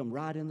hit him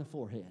right in the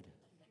forehead.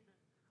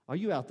 Are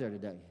you out there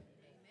today? Amen.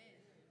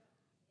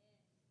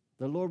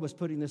 The Lord was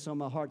putting this on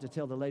my heart to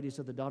tell the ladies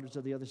of the daughters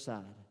of the other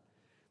side.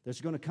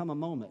 There's going to come a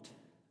moment.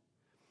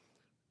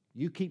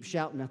 You keep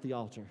shouting at the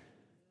altar.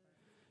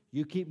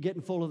 You keep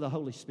getting full of the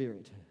Holy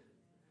Spirit,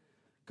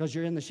 because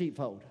you're in the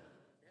sheepfold.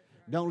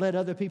 Don't let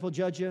other people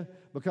judge you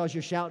because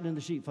you're shouting in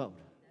the sheepfold.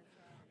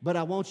 But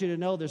I want you to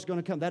know there's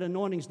going to come. That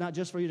anointing is not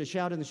just for you to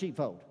shout in the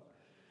sheepfold.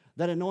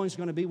 That anointing is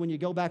going to be when you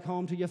go back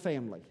home to your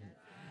family.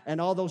 And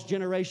all those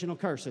generational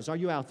curses. Are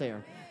you out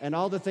there? And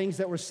all the things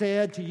that were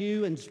said to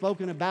you and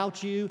spoken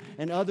about you,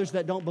 and others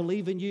that don't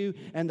believe in you,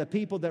 and the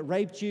people that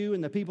raped you,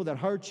 and the people that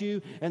hurt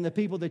you, and the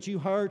people that you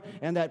hurt,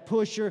 and that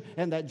pusher,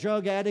 and that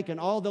drug addict, and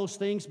all those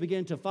things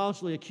begin to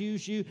falsely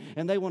accuse you,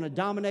 and they want to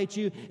dominate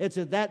you. It's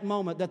at that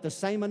moment that the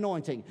same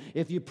anointing,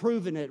 if you've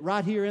proven it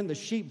right here in the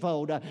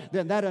sheepfold,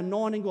 then that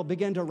anointing will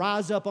begin to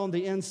rise up on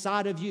the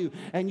inside of you,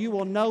 and you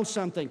will know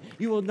something.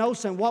 You will know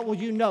something. What will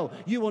you know?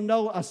 You will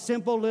know a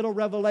simple little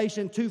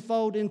revelation,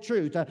 twofold in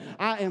truth.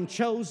 I am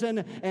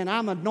chosen and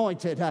I'm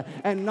anointed.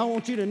 And I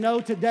want you to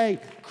know today,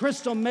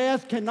 crystal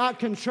meth cannot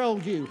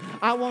control you.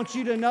 I want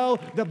you to know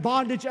the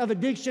bondage of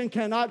addiction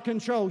cannot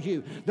control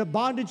you. The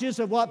bondages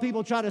of what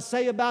people try to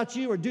say about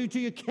you or do to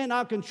you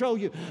cannot control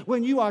you.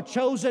 When you are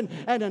chosen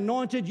and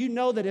anointed, you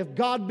know that if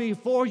God be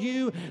for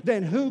you,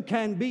 then who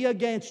can be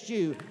against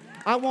you?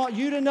 I want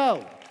you to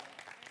know.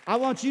 I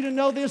want you to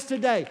know this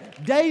today.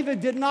 David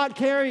did not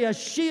carry a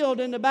shield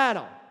in the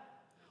battle.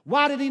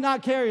 Why did he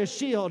not carry a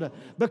shield?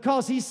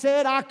 Because he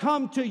said, I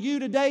come to you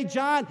today,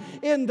 John,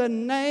 in the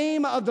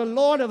name of the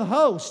Lord of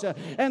hosts.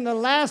 And the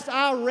last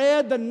I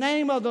read, the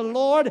name of the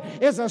Lord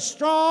is a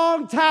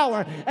strong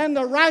tower, and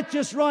the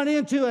righteous run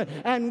into it,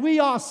 and we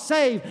are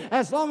saved.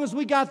 As long as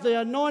we got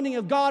the anointing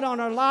of God on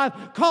our life,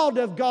 called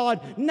of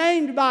God,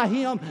 named by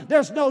Him,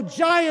 there's no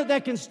giant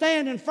that can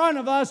stand in front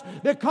of us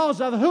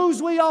because of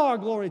whose we are.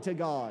 Glory to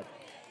God.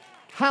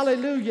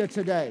 Hallelujah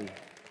today.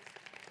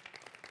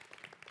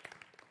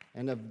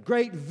 And a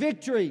great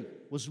victory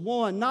was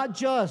won, not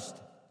just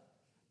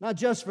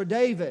for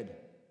David,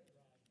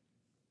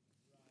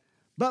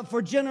 but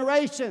for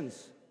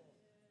generations.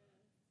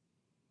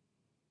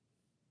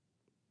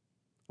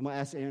 I'm going to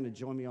ask Aaron to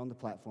join me on the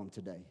platform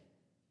today.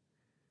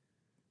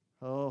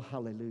 Oh,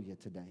 hallelujah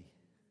today.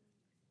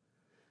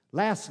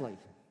 Lastly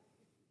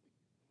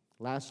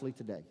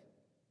today,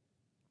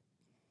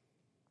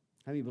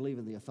 how many believe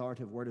in the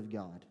authoritative Word of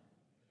God?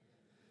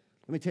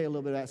 Let me tell you a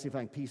little bit about, see if I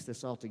can piece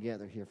this all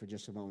together here for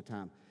just a moment of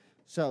time.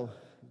 So,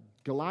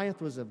 Goliath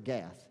was of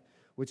Gath,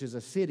 which is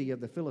a city of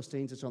the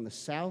Philistines. It's on the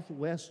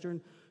southwestern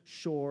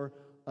shore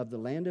of the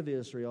land of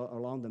Israel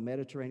along the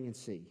Mediterranean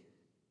Sea.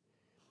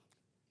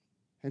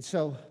 And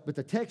so, but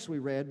the text we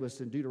read was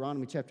in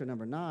Deuteronomy chapter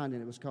number 9,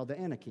 and it was called the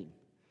Anakim.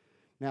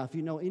 Now, if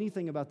you know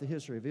anything about the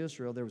history of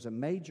Israel, there was a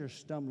major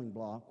stumbling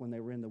block when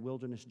they were in the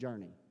wilderness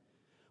journey.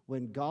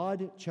 when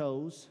God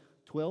chose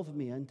 12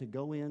 men to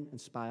go in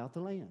and spy out the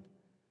land.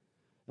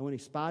 And when he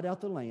spied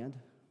out the land,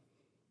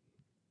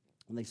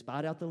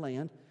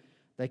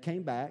 they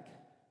came back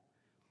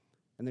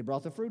and they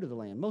brought the fruit of the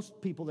land.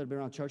 Most people that have been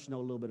around church know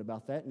a little bit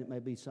about that, and it may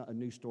be a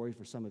new story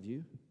for some of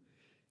you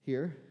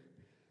here.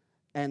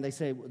 And they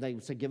said,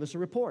 give us a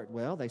report.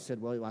 Well, they said,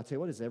 well, I'll tell you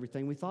what, it's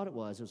everything we thought it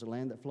was. It was a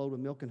land that flowed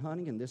with milk and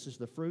honey, and this is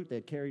the fruit. They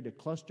had carried a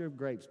cluster of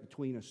grapes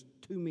between us.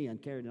 2 men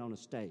carried it on a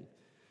stave.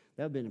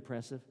 That would have been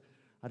impressive.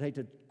 I'd hate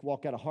to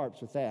walk out of harps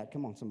with that.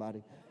 Come on,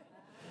 somebody.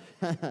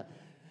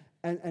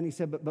 and he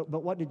said, but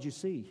what did you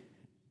see?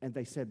 And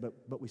they said,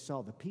 but we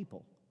saw the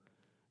people.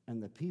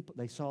 And the people,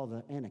 they saw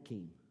the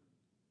Anakim.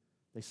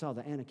 They saw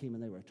the Anakim,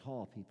 and they were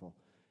tall people.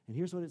 And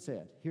here's what it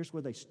said. Here's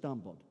where they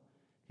stumbled.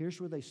 Here's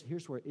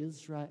where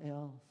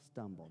Israel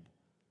stumbled.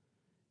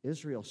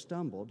 Israel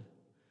stumbled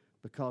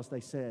because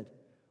they said,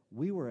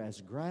 we were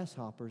as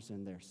grasshoppers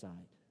in their sight.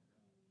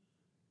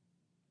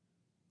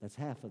 That's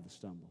half of the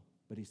stumble.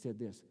 But he said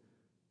this,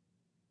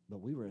 but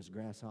we were as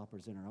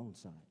grasshoppers in our own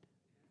sight.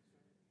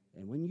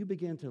 And when you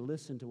begin to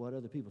listen to what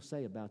other people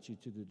say about you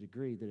to the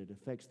degree that it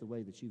affects the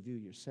way that you view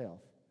yourself,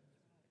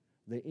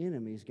 the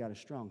enemy's got a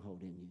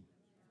stronghold in you.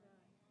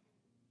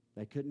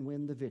 They couldn't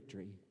win the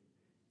victory.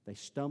 They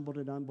stumbled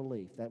in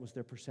unbelief. That was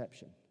their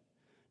perception.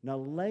 Now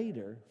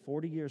later,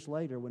 40 years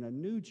later, when a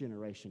new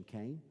generation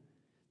came,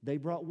 they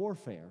brought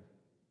warfare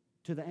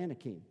to the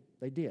Anakim.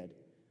 They did.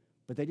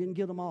 But they didn't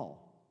give them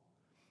all.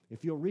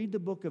 If you'll read the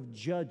book of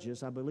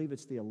Judges, I believe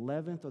it's the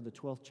 11th or the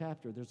 12th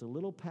chapter, there's a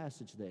little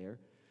passage there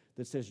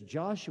that says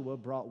Joshua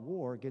brought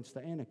war against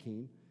the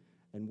Anakim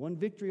and won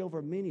victory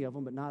over many of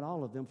them, but not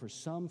all of them, for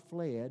some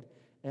fled,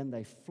 and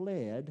they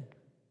fled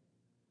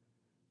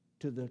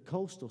to the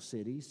coastal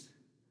cities,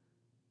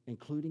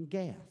 including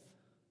Gath.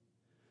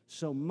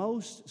 So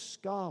most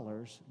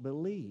scholars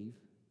believe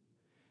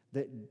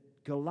that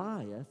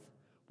Goliath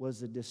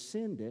was a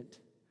descendant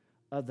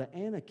of the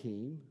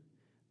Anakim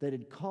that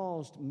had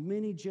caused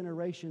many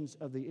generations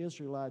of the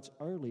Israelites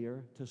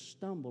earlier to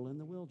stumble in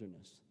the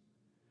wilderness.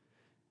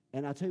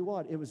 And I tell you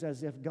what, it was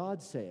as if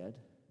God said,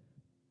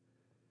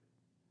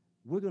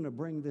 we're going to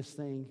bring this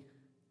thing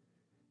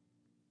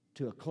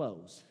to a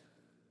close.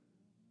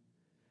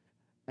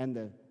 And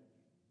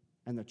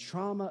the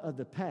trauma of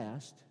the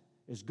past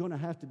is going to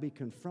have to be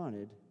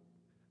confronted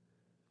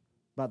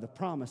by the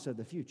promise of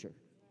the future.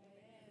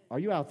 Are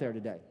you out there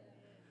today?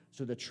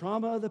 So the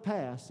trauma of the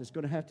past is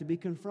going to have to be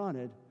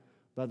confronted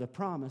by the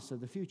promise of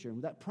the future.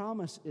 And that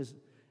promise is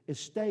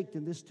staked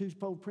in this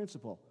twofold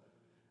principle.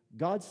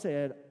 God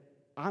said,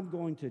 I'm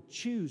going to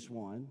choose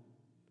one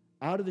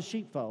out of the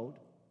sheepfold.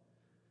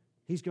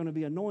 He's going to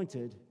be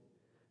anointed,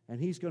 and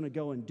he's going to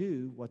go and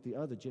do what the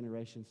other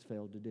generations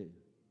failed to do.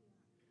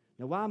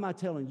 Now, why am I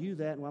telling you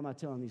that, and why am I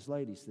telling these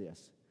ladies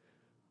this?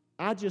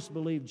 I just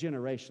believe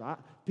generational.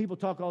 People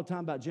talk all the time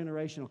about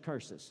generational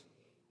curses.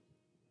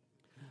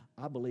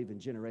 I believe in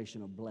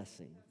generational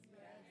blessing.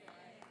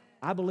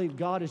 I believe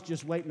God is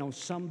just waiting on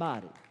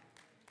somebody.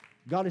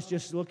 God is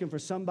just looking for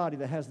somebody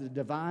that has the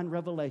divine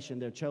revelation.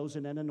 They're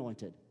chosen and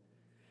anointed.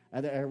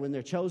 And when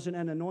they're chosen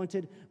and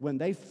anointed, when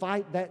they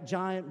fight that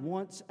giant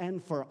once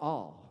and for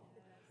all,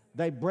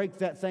 they break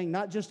that thing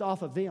not just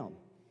off of them.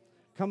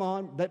 Come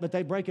on, but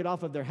they break it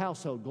off of their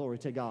household, glory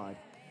to God.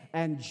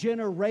 And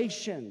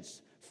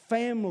generations,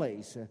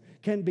 families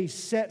can be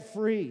set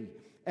free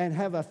and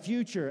have a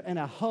future and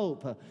a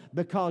hope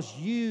because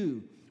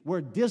you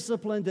were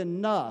disciplined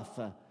enough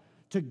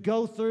to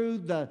go through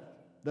the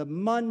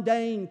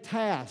mundane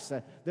tasks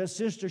that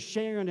Sister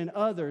Sharon and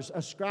others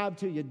ascribe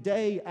to you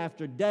day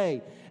after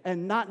day,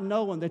 and not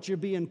knowing that you're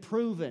being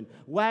proven.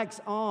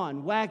 Wax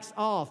on, wax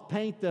off,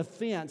 paint the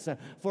fence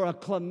for a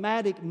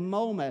climatic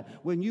moment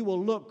when you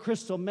will look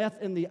crystal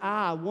meth in the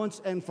eye once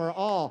and for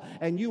all,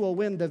 and you will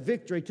win the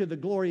victory to the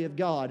glory of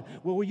God.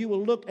 Where you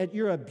will look at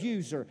your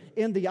abuser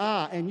in the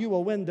eye, and you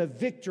will win the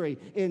victory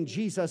in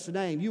Jesus'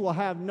 name. You will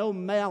have no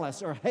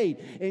malice or hate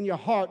in your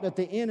heart that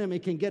the enemy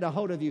can get a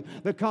hold of you,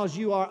 because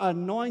you are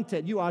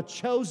anointed, you are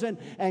chosen,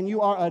 and you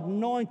are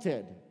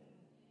anointed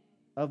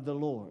of the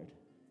Lord.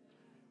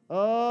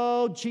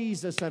 Oh,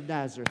 Jesus of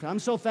Nazareth. I'm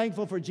so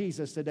thankful for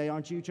Jesus today,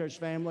 aren't you, church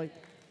family?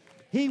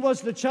 He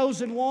was the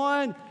chosen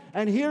one,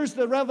 and here's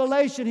the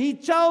revelation. He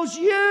chose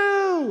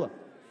you.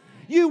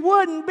 You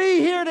wouldn't be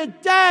here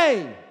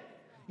today.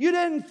 You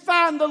didn't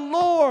find the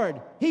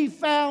Lord. He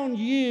found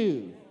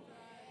you,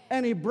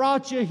 and He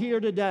brought you here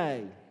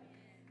today.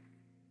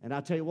 And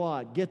I tell you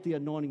what, get the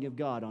anointing of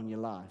God on your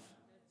life.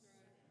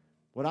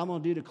 What I'm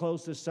going to do to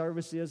close this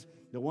service is,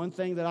 the one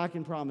thing that I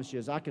can promise you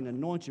is I can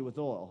anoint you with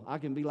oil. I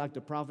can be like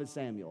the prophet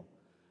Samuel.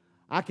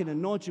 I can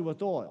anoint you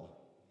with oil.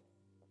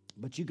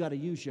 But you got to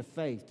use your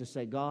faith to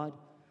say, God,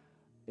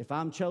 if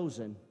I'm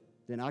chosen,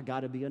 then I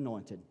got to be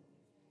anointed.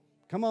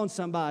 Come on,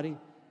 somebody.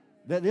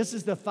 This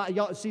is the fight.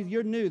 Y'all, see,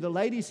 you're new. The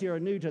ladies here are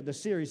new to the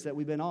series that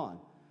we've been on.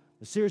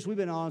 The series we've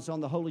been on is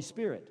on the Holy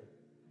Spirit.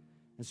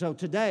 And so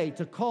today,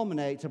 to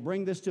culminate, to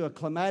bring this to a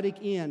climatic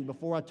end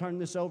before I turn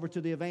this over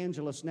to the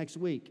evangelist next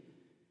week,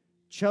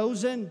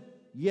 chosen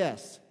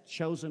Yes,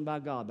 chosen by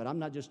God, but I'm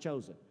not just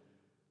chosen.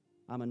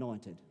 I'm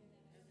anointed.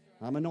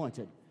 I'm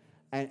anointed.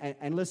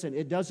 And listen,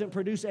 it doesn't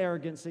produce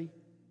arrogancy.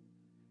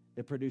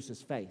 It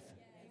produces faith.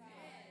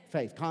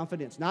 Faith,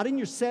 confidence. Not in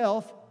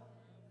yourself.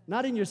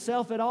 Not in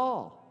yourself at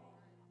all.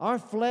 Our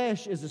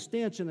flesh is a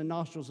stench in the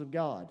nostrils of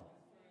God.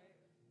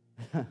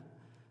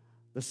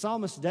 The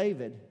psalmist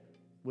David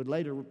would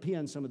later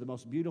pen some of the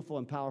most beautiful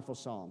and powerful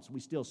psalms. We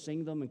still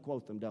sing them and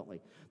quote them, don't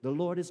we? The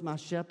Lord is my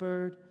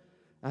shepherd,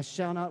 I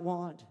shall not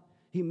want.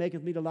 He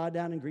maketh me to lie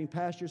down in green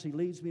pastures. He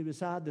leads me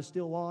beside the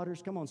still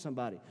waters. Come on,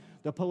 somebody.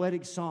 The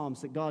poetic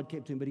psalms that God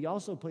gave to him. But he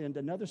also penned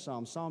another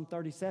psalm, Psalm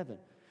 37,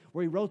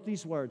 where he wrote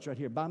these words right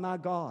here. By my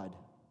God,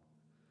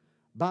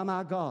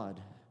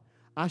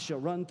 I shall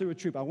run through a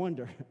troop. I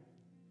wonder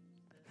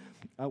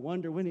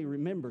when he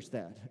remembers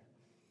that.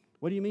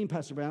 What do you mean,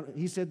 Pastor Brown?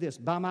 He said this,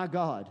 by my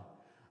God,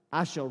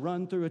 I shall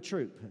run through a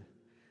troop,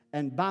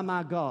 and by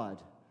my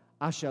God,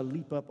 I shall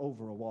leap up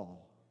over a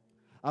wall.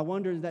 I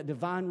wonder if that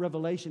divine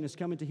revelation is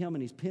coming to him,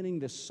 and he's penning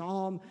this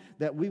psalm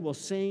that we will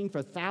sing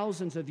for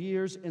thousands of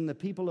years in the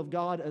people of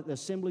God, the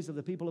assemblies of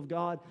the people of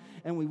God,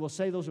 and we will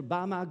say those are,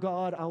 by my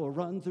God, I will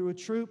run through a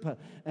troop,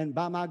 and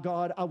by my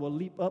God, I will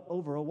leap up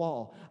over a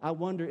wall. I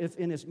wonder if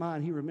in his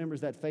mind he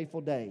remembers that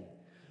fateful day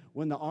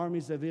when the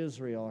armies of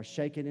Israel are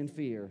shaken in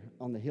fear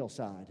on the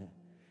hillside,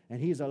 and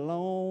he's a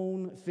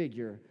lone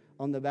figure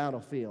on the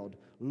battlefield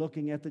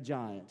looking at the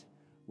giant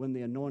when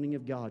the anointing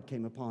of God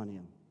came upon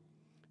him.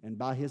 And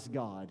by his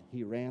God,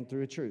 he ran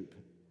through a troop.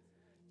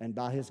 And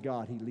by his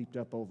God, he leaped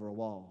up over a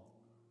wall.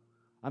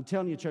 I'm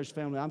telling you, church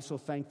family, I'm so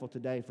thankful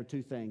today for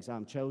two things.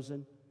 I'm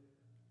chosen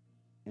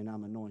and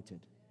I'm anointed.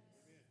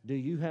 Do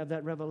you have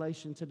that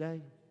revelation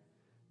today?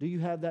 Do you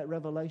have that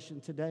revelation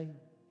today?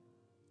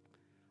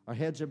 Our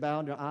heads are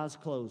bowed and our eyes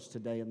closed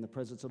today in the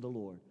presence of the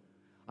Lord.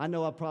 I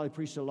know I probably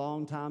preached a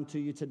long time to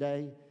you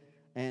today,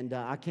 and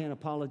I can't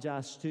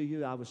apologize to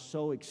you. I was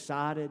so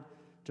excited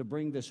to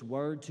bring this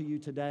word to you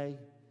today.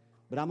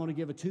 But I'm going to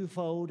give a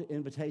twofold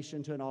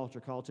invitation to an altar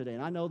call today.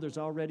 And I know there's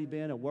already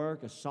been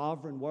a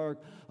sovereign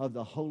work of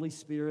the Holy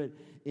Spirit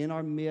in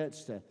our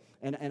midst.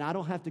 And I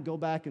don't have to go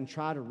back and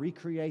try to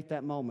recreate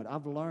that moment.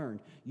 I've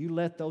learned you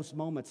let those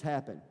moments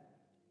happen.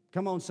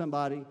 Come on,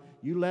 somebody.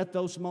 You let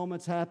those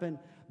moments happen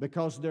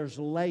because there's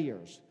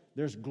layers.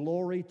 There's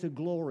glory to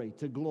glory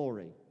to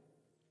glory.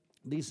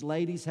 These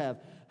ladies have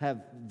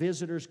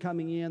visitors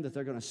coming in that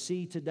they're going to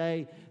see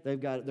today. They're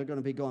going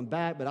to be going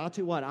back. But I'll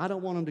tell you what, I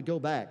don't want them to go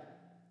back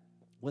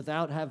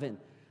without having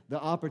the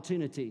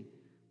opportunity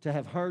to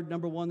have heard,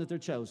 number one, that they're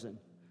chosen.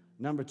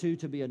 Number two,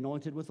 to be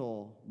anointed with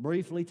oil.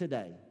 Briefly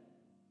today,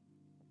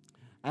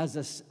 as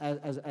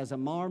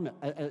a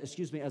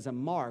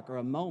mark or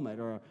a moment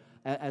or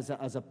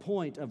as a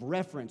point of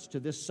reference to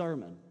this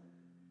sermon,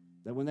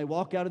 that when they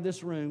walk out of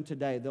this room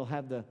today, they'll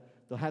have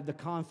the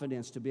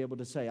confidence to be able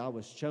to say,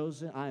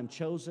 I am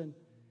chosen,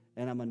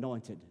 and I'm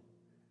anointed.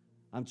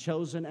 I'm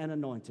chosen and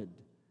anointed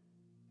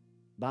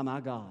by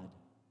my God.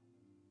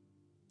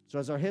 So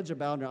as our heads are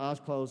bowed and our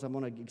eyes closed, I'm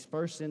going to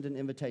first send an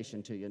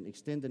invitation to you and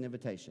extend an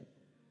invitation.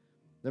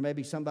 There may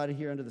be somebody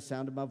here under the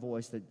sound of my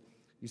voice that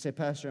you say,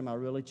 Pastor, am I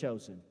really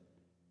chosen?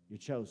 You're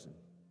chosen.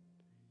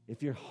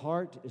 If your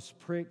heart is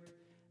pricked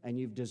and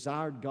you've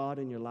desired God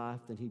in your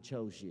life, then He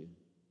chose you.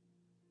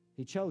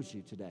 He chose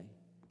you today.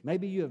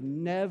 Maybe you have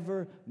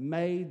never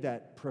made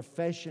that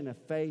profession of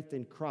faith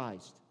in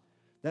Christ,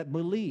 that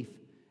belief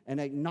and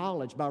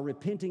acknowledge by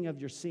repenting of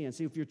your sins.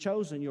 See, if you're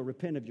chosen, you'll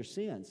repent of your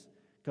sins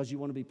because you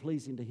want to be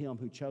pleasing to Him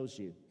who chose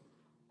you.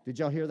 Did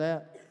y'all hear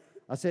that?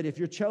 I said, if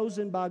you're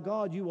chosen by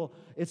God, you will.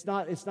 It's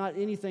not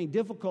anything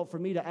difficult for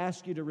me to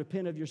ask you to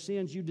repent of your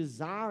sins. You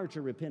desire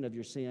to repent of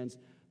your sins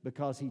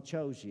because He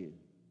chose you.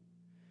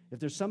 If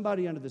there's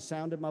somebody under the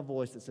sound of my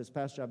voice that says,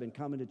 Pastor, I've been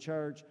coming to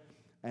church,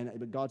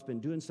 but God's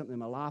been doing something in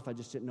my life, I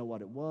just didn't know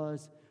what it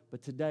was.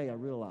 But today I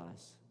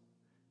realize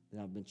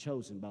that I've been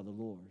chosen by the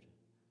Lord.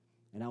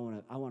 And I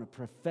want to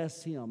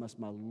profess Him as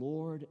my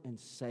Lord and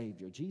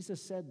Savior.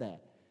 Jesus said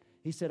that.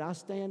 He said, I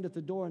stand at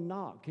the door and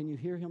knock. Can you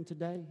hear Him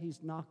today?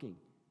 He's knocking.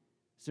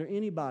 Is there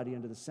anybody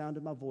under the sound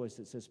of my voice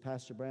that says,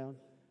 Pastor Brown,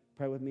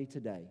 pray with me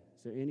today?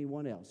 Is there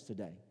anyone else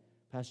today?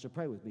 Pastor,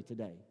 pray with me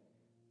today.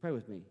 Pray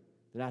with me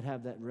that I'd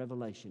have that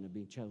revelation of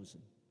being chosen.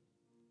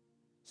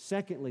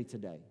 Secondly,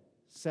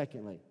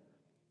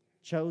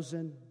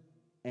 chosen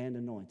and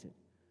anointed.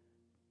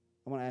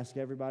 I want to ask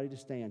everybody to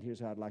stand. Here's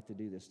how I'd like to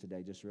do this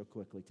today, just real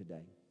quickly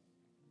today.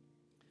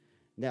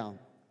 Now,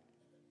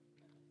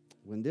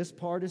 when this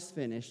part is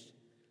finished,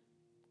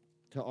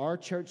 to our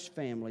church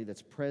family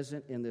that's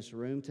present in this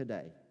room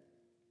today,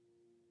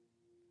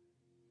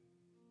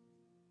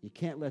 you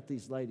can't let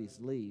these ladies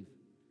leave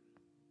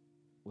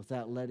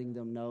without letting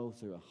them know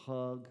through a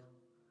hug,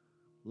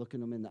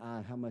 looking them in the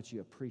eye, how much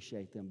you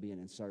appreciate them being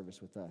in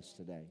service with us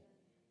today.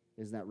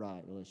 Isn't that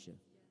right, Alicia?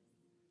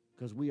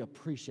 Because we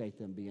appreciate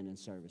them being in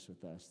service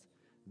with us.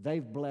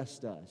 They've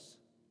blessed us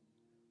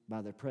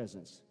by their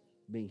presence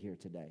being here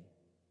today.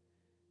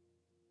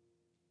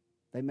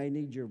 They may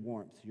need your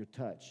warmth, your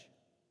touch.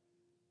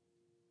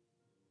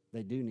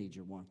 They do need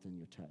your warmth and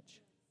your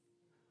touch.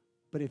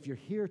 But if you're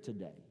here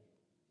today,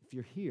 if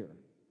you're here,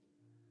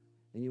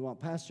 and you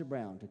want Pastor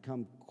Brown to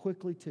come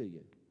quickly to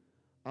you,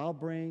 I'll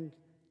bring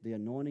the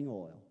anointing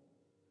oil.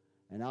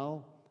 And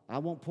I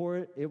won't pour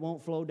it. It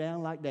won't flow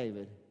down like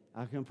David.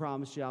 I can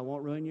promise you I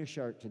won't ruin your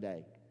shirt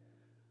today.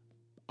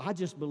 I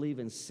just believe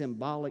in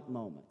symbolic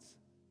moments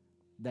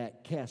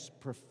that cast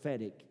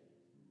prophetic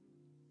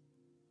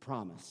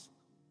promise.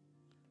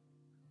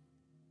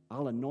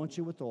 I'll anoint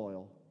you with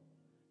oil.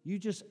 You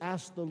just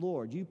ask the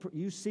Lord.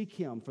 You seek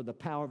Him for the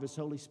power of His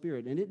Holy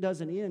Spirit. And it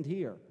doesn't end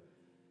here.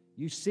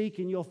 You seek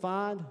and you'll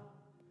find.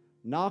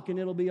 Knock and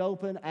it'll be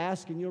open.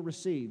 Ask and you'll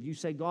receive. You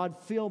say, God,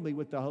 fill me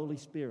with the Holy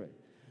Spirit.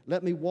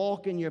 Let me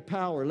walk in your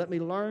power. Let me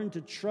learn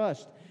to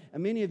trust.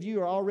 And many of you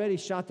are already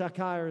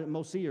Shatakai or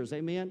Mosiers.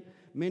 Amen?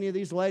 Many of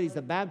these ladies,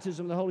 the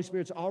baptism of the Holy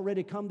Spirit's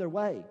already come their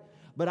way.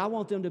 But I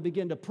want them to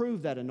begin to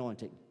prove that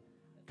anointing.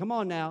 Come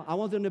on now. I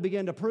want them to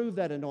begin to prove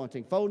that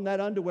anointing. Folding that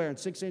underwear in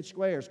 6-inch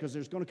squares, because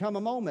there's going to come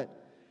a moment.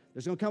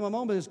 There's going to come a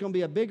moment that's going to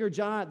be a bigger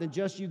giant than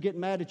just you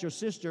getting mad at your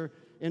sister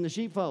in the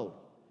sheepfold.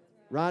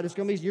 Right? It's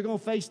going to be, you're going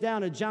to face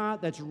down a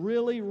giant that's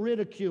really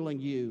ridiculing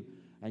you,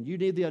 and you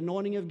need the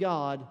anointing of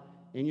God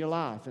in your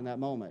life in that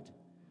moment.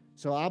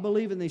 So I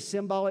believe in these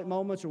symbolic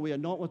moments where we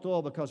anoint with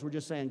oil because we're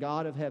just saying,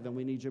 God of heaven,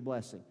 we need your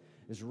blessing.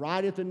 It's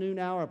right at the noon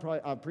hour.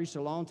 I've preached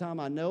a long time.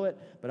 I know it.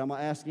 But I'm going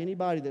to ask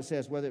anybody that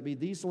says, whether it be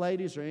these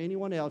ladies or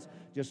anyone else,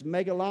 just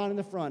make a line in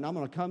the front. I'm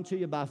going to come to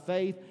you by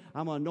faith.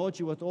 I'm going to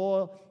anoint you with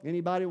oil.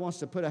 Anybody wants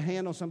to put a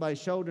hand on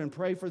somebody's shoulder and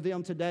pray for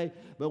them today.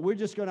 But we're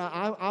just going to,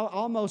 I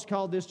almost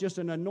call this just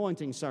an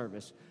anointing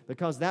service,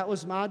 because that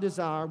was my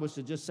desire, was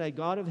to just say,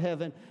 God of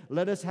heaven,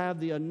 let us have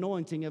the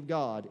anointing of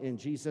God in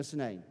Jesus'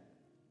 name.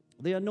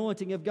 The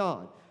anointing of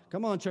God.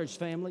 Come on, church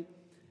family.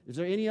 Is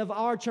there any of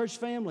our church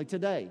family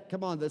today,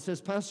 come on, that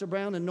says, Pastor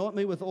Brown, anoint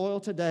me with oil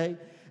today,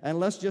 and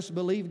let's just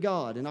believe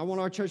God. And I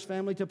want our church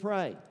family to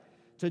pray,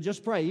 to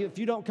just pray. If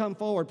you don't come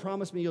forward,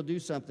 promise me you'll do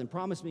something.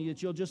 Promise me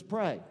that you'll just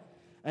pray.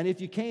 And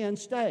if you can,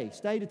 stay.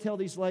 Stay to tell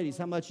these ladies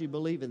how much you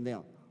believe in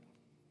them,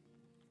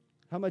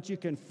 how much you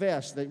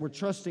confess that we're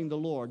trusting the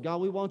Lord. God,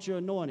 we want your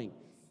anointing.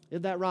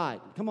 Isn't that right?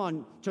 Come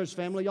on, church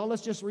family. Y'all,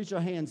 let's just reach our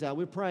hands out.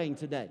 We're praying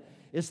today.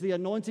 It's the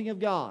anointing of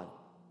God.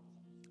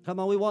 Come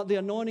on, we want the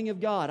anointing of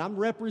God. I'm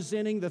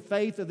representing the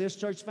faith of this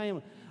church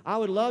family. I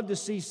would love to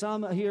see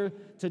some here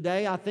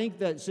today. I think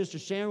that Sister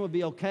Sharon would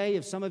be okay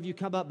if some of you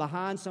come up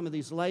behind some of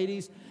these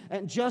ladies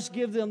and just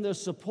give them the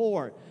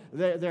support.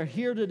 They're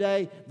here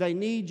today. They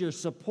need your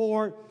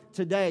support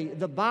today.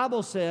 The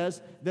Bible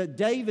says that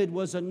David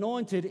was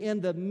anointed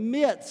in the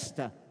midst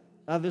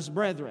of his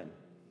brethren.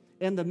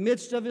 In the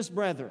midst of his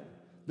brethren.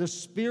 The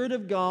Spirit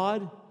of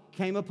God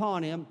came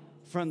upon him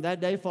from that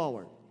day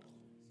forward.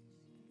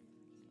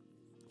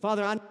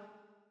 Father, I